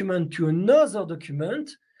one document to another document,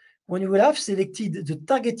 when you will have selected the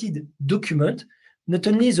targeted document, not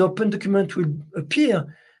only the open document will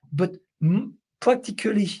appear, but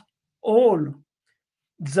practically all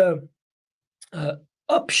the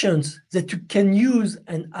options that you can use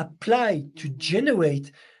and apply to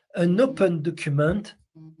generate an open document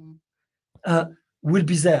will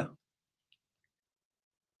be there.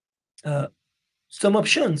 Some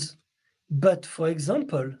options, but for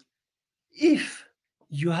example, if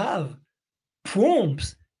you have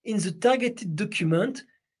prompts in the targeted document,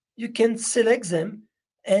 you can select them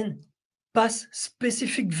and pass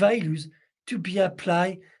specific values to be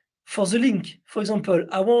applied for the link. For example,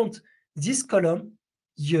 I want this column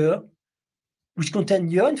year, which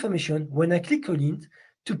contains year information, when I click on it,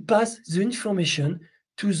 to pass the information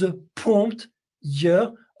to the prompt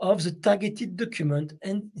year of the targeted document,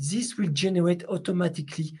 and this will generate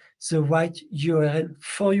automatically the right URL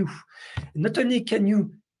for you. Not only can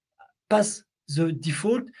you pass the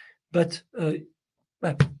default, but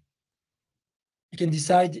well, you can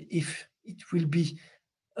decide if it will be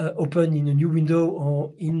open in a new window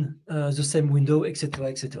or in the same window, etc.,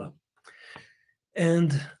 etc.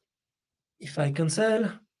 And if I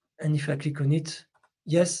cancel, and if I click on it,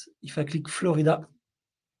 yes, if I click Florida,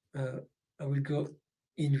 I will go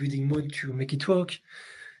in reading mode to make it work.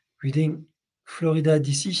 Reading Florida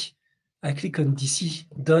DC, I click on DC,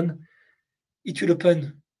 done. It will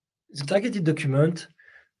open the targeted document,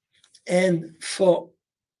 and for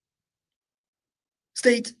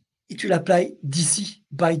state, it will apply DC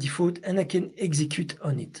by default, and I can execute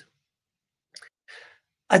on it.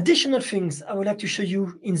 Additional things I would like to show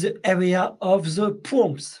you in the area of the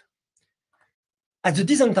prompts. At the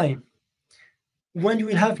design time, when you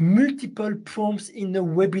will have multiple prompts in a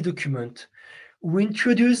Webby document, we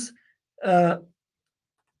introduce 3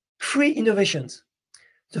 innovations.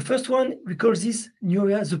 The first one, we call this new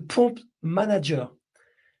area the prompt manager.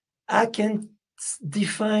 I can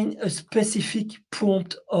define a specific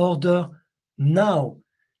prompt order now.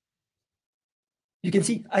 You can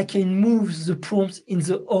see I can move the prompts in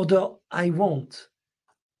the order I want.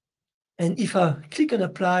 And if I click on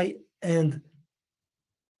apply and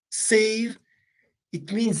save,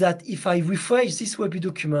 it means that if I refresh this web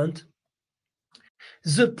document,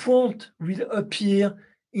 the prompt will appear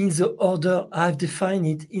in the order I've defined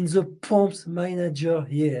it in the prompt manager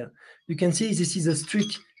here. You can see this is a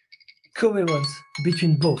strict coherence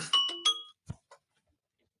between both.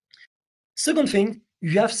 Second thing,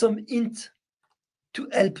 you have some hint to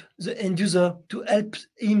help the end user, to help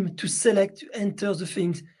him to select, to enter the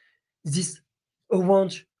things. This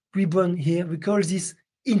orange ribbon here, we call this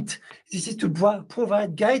hint. This is to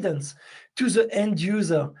provide guidance to the end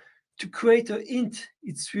user. To create a hint,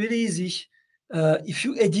 it's really easy. If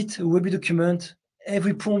you edit a web document,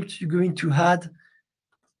 every prompt you're going to add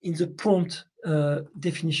in the prompt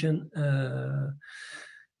definition,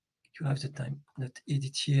 you have the time, not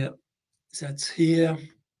edit here, that's here.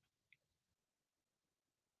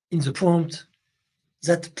 In the prompt,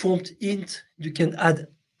 that prompt hint, you can add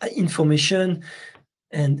information.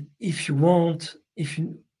 And if you want, if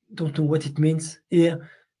you don't know what it means here,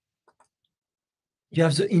 you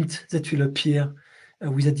have the hint that will appear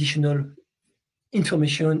with additional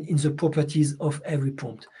information in the properties of every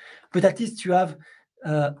prompt. But at least you have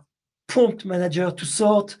a prompt manager to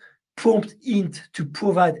sort, prompt hint to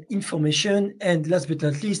provide information, and last but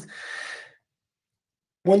not least,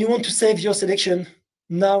 when you want to save your selection,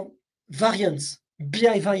 now variants,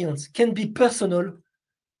 BI variants can be personal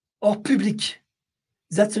or public.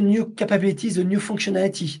 That's a new capability, the new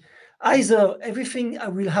functionality. Either everything I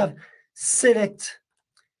will have select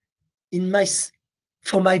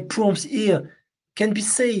for my prompts here can be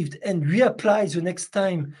saved and reapplied the next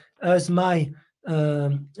time as my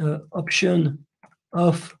option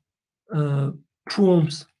of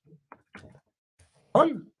prompts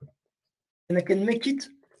on, and I can make it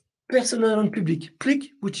personal and public.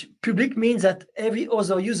 Which public means that every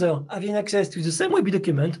other user having access to the same web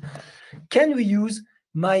document can reuse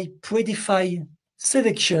my predefined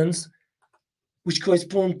selections, which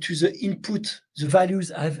correspond to the input, the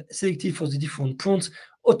values I've selected for the different prompts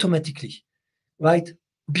automatically, right?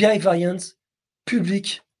 BI variants,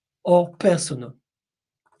 public or personal.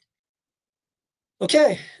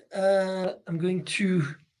 Okay, I'm going to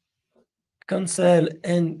cancel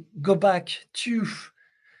and go back to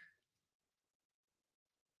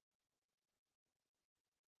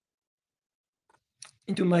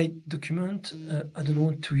into my document. I don't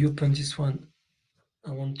want to reopen this one.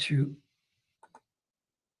 I want to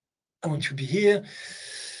be here.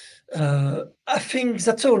 I think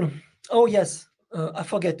that's all. Oh yes, I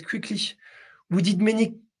forget quickly. We did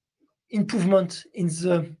many improvements in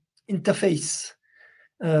the interface.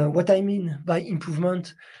 What I mean by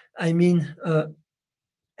improvement, I mean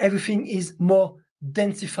everything is more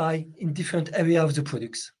densified in different areas of the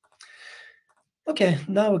products. Okay,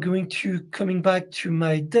 now we're going to coming back to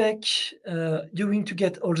my deck. You're going to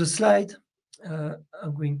get all the slides.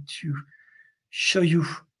 I'm going to show you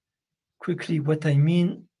quickly what I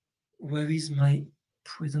mean. Where is my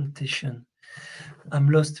presentation? I'm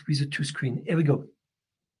lost with the two screen. Here we go.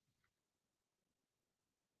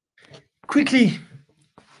 Quickly,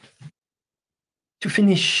 to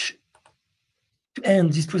finish, to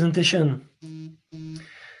end this presentation,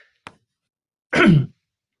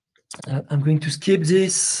 I'm going to skip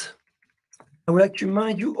this. I would like to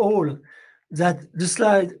remind you all that the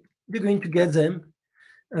slide, you're going to get them.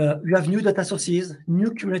 We have new data sources,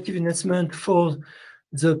 new cumulative enhancement for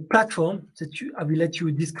the platform that I will let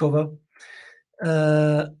you discover.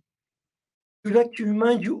 I would like to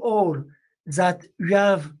remind you all that we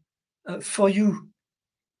have for you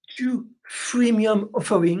 2 freemium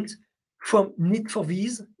offerings from Need for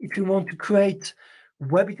These. If you want to create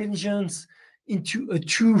web intelligence into a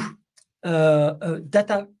true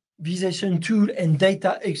data visualization tool and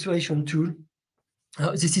data exploration tool,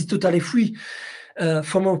 this is totally free.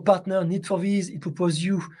 From our partner Need for These, it proposes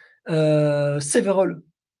you several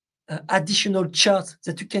additional charts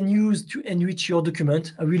that you can use to enrich your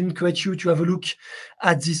document. I will encourage you to have a look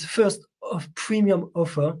at this first premium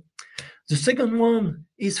offer. The second one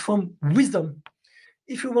is from Wiiisdom.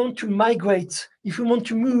 If you want to migrate, if you want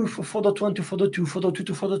to move from 4.1 to 4.2, 4.2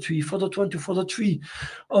 to 4.3, 4.1 to 4.3,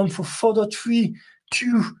 from 4.3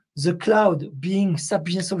 to the cloud, being SAP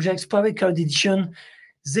BusinessObjects Private Cloud Edition,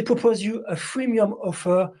 they propose you a freemium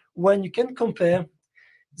offer when you can compare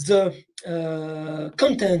the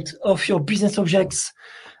content of your BusinessObjects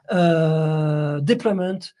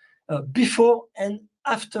deployment before and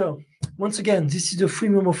after. Once again, this is the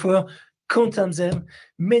freemium offer. Count on them.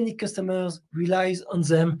 Many customers rely on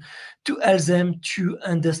them to help them to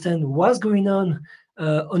understand what's going on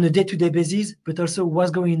a day-to-day basis, but also what's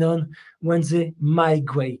going on when they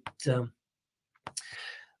migrate.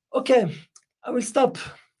 Okay, I will stop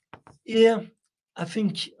here. I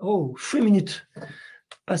think, 3 minutes,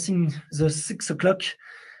 passing the 6 o'clock.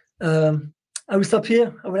 I will stop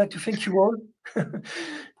here. I would like to thank you all.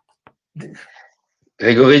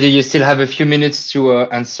 Gregory, do you still have a few minutes to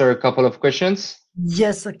answer a couple of questions?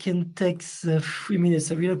 Yes, I can take 3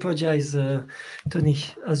 minutes. I really apologize, Tony.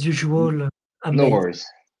 As usual, I'm No late. worries.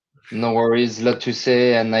 No worries, a lot to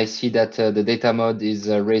say, and I see that the data mod is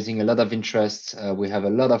raising a lot of interest. We have a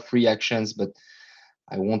lot of reactions, but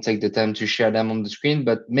I won't take the time to share them on the screen,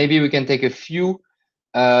 but maybe we can take a few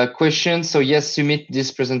questions. So yes, Sumit,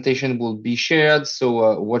 this presentation will be shared.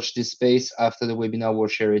 So watch this space after the webinar. We'll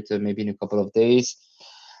share it maybe in a couple of days.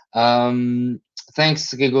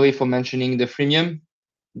 Thanks, Gregory, for mentioning the freemium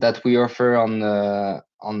that we offer on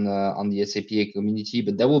the SAP community,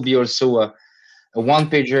 but there will be also a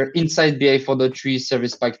one-pager inside BI 4.3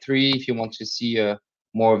 Service Pack 3. If you want to see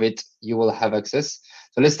more of it, you will have access.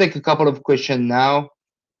 So let's take a couple of questions now.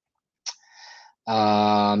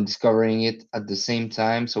 Discovering it at the same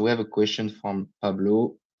time. So we have a question from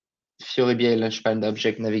Pablo. Fiori BI Launchpad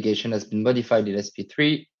object navigation has been modified in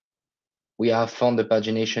SP3. We have found the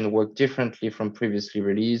pagination work differently from previously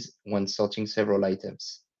released when sorting several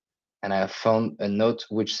items. And I have found a note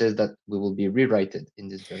which says that we will be rewritten in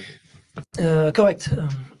this version. Correct.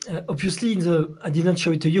 Obviously, I didn't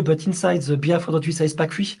show it to you, but inside the BI 4.3 Service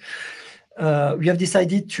Pack 3, we have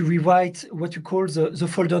decided to rewrite what you call the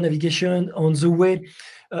folder navigation on the way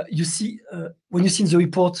you see when you see in the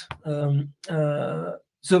report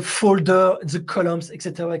the folder, the columns,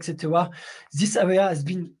 etc., etc. This area has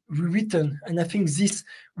been rewritten, and I think this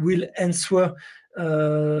will answer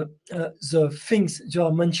the things you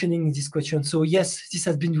are mentioning in this question. So yes, this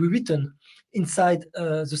has been rewritten inside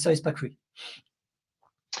the Service Pack 3.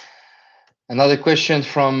 Another question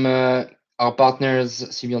from our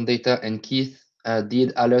partners, Simeon Data and Keith.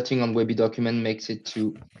 Did alerting on Webby document makes it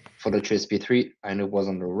to for the SP3? I know it was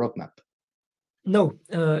on the roadmap. No,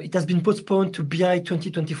 it has been postponed to BI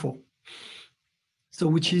 2024. So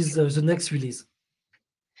which is the next release.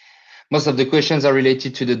 Most of the questions are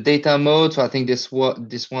related to the data mode. So I think this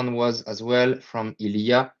one was as well from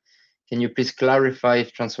Ilya. Can you please clarify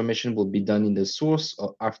if transformation will be done in the source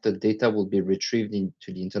or after data will be retrieved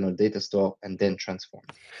into the internal data store and then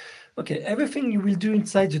transformed? Okay, everything you will do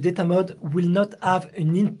inside the data mode will not have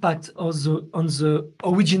an impact on the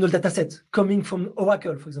original dataset coming from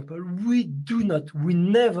Oracle, for example. We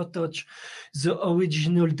never touch the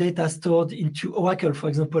original data stored into Oracle, for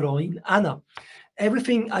example, or in HANA.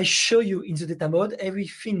 Everything I show you in the data mode,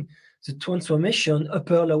 everything, the transformation,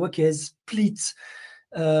 upper, lowercase, split,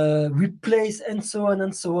 replace, and so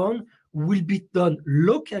on, will be done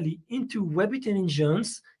locally into Web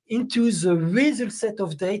Intelligence, into the result set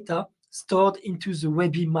of data stored into the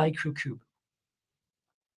Webby microcube.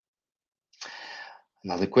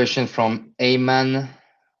 Another question from Ayman.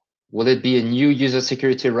 Will it be a new user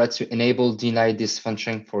security right to enable deny this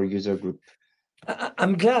function for user group?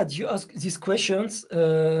 I'm glad you asked these questions.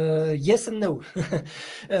 Yes and no.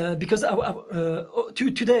 Because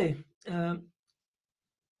today,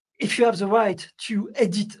 if you have the right to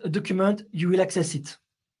edit a document, you will access it.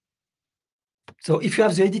 So if you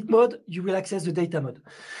have the edit mode, you will access the data mode.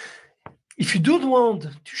 If you don't want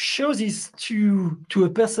to show this to a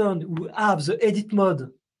person who has the edit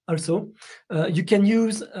mode also, you can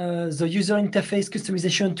use the user interface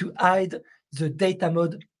customization to hide the data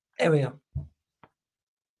mode area.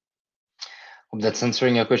 Hope that's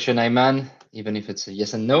answering your question, Ayman, even if it's a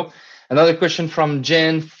yes and no. Another question from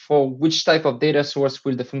Jen. For which type of data source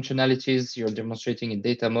will the functionalities you're demonstrating in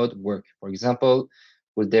data mode work? For example,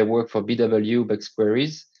 will they work for BW Bex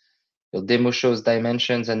queries? Your demo shows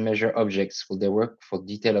dimensions and measure objects. Will they work for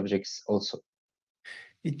detail objects also?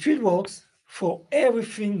 It will work for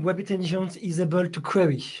everything Web Intelligence is able to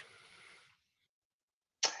query.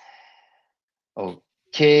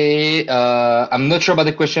 Okay, I'm not sure about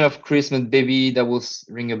the question of Chris, but maybe that will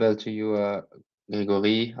ring a bell to you,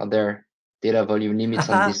 Gregory. Are there data volume limits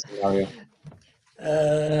on this scenario?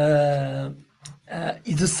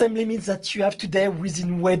 It's the same limits that you have today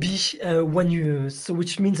within Webby,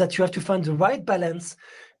 which means that you have to find the right balance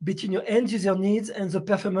between your end user needs and the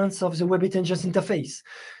performance of the Web Intelligence interface.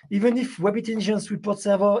 Even if Web Intelligence report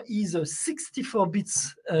server is 64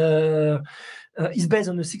 bits, is based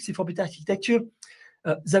on a 64-bit architecture,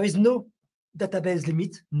 there is no database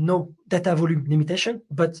limit, no data volume limitation.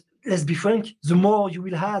 But let's be frank, the more you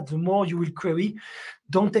will add, the more you will query.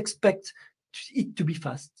 Don't expect it to be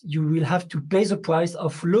fast. You will have to pay the price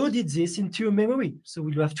of loading this into your memory. So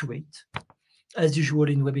we'll have to wait, as usual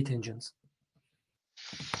in Web Intelligence.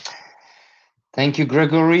 Thank you,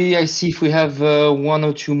 Gregory. I see if we have one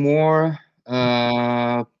or two more.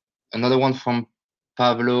 Another one from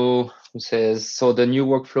Pablo, who says, so the new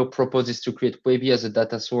workflow proposes to create Webby as a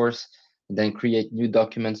data source, and then create new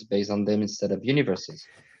documents based on them instead of universes.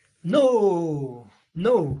 No.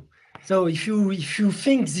 So if you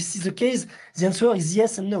think this is the case, the answer is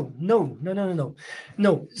yes and no. No.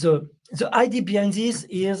 The idea behind this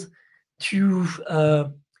is to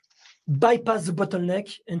bypass the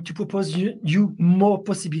bottleneck and to propose you more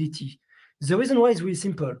possibility. The reason why is really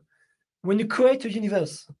simple. When you create a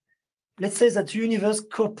universe, let's say that universe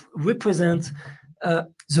represents the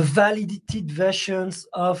validated versions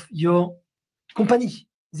of your company.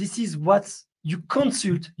 This is what you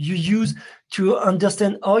consult, you use to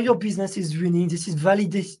understand how your business is running. This is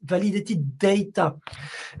validated data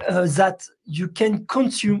that you can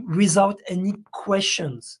consume without any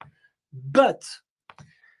questions. But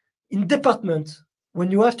in department,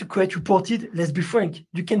 when you have to create reported, let's be frank,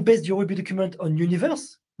 you can base your Webby document on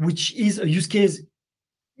universe, which is a use case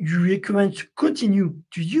you recommend to continue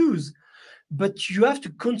to use, but you have to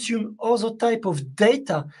consume other type of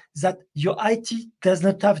data that your IT does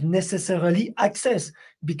not have necessarily access,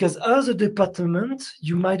 because as a department,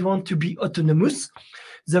 you might want to be autonomous.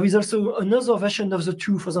 There is also another version of the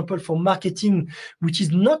tool, for example, for marketing, which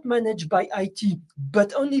is not managed by IT,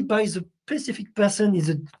 but only by the specific person in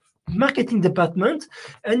the marketing department,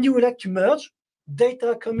 and you would like to merge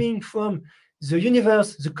data coming from the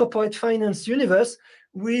universe, the corporate finance universe,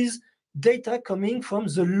 with data coming from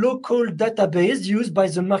the local database used by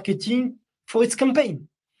the marketing for its campaign.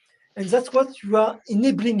 And that's what you are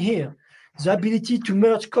enabling here, the ability to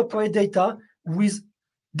merge corporate data with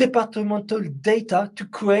departmental data to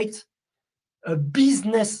create a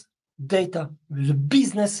business data, the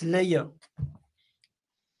business layer.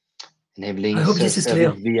 Enabling I hope this is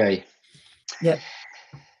clear. BI. Yeah.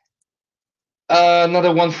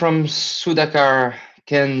 Another one from Sudhakar.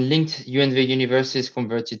 Can linked UNV universes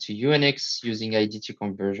converted to UNX using IDT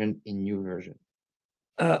conversion in new version?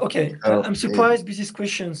 Okay, I'm surprised with these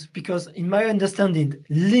questions because in my understanding,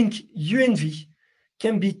 link UNV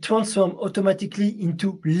can be transformed automatically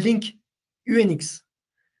into link UNX.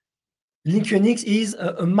 Link UNX is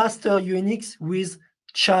a master UNX with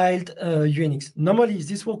child UNX. Normally,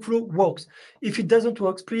 this workflow works. If it doesn't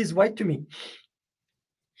work, please write to me.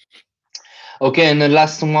 Okay, and the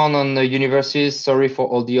last one on the universes. Sorry for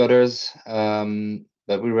all the others,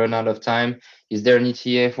 but we run out of time. Is there an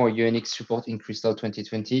ETA for UNX support in Crystal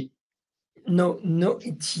 2020? No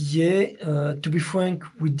ETA. To be frank,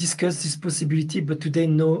 we discussed this possibility, but today,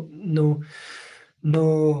 nothing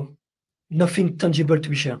tangible to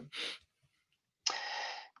be shared.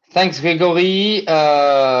 Thanks, Gregory.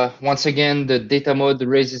 Once again, the data mode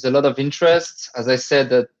raises a lot of interest. As I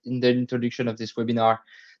said that in the introduction of this webinar,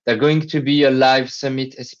 there's going to be a live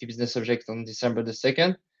summit SAP BusinessObjects on December the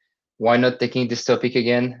 2nd. Why not taking this topic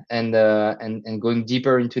again and going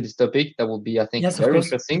deeper into this topic? That will be, I think, very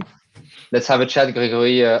interesting. Let's have a chat,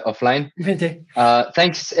 Gregory, offline.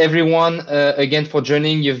 Thanks, everyone, again for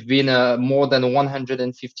joining. You've been more than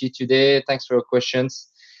 150 today. Thanks for your questions.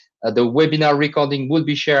 The webinar recording will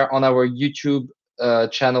be shared on our YouTube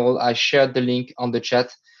channel. I shared the link on the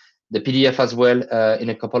chat, the PDF as well in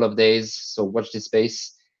a couple of days. So watch this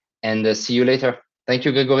space and see you later. Thank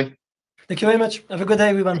you, Gregory. Thank you very much. Have a good day,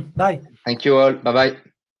 everyone. Bye. Thank you all. Bye-bye.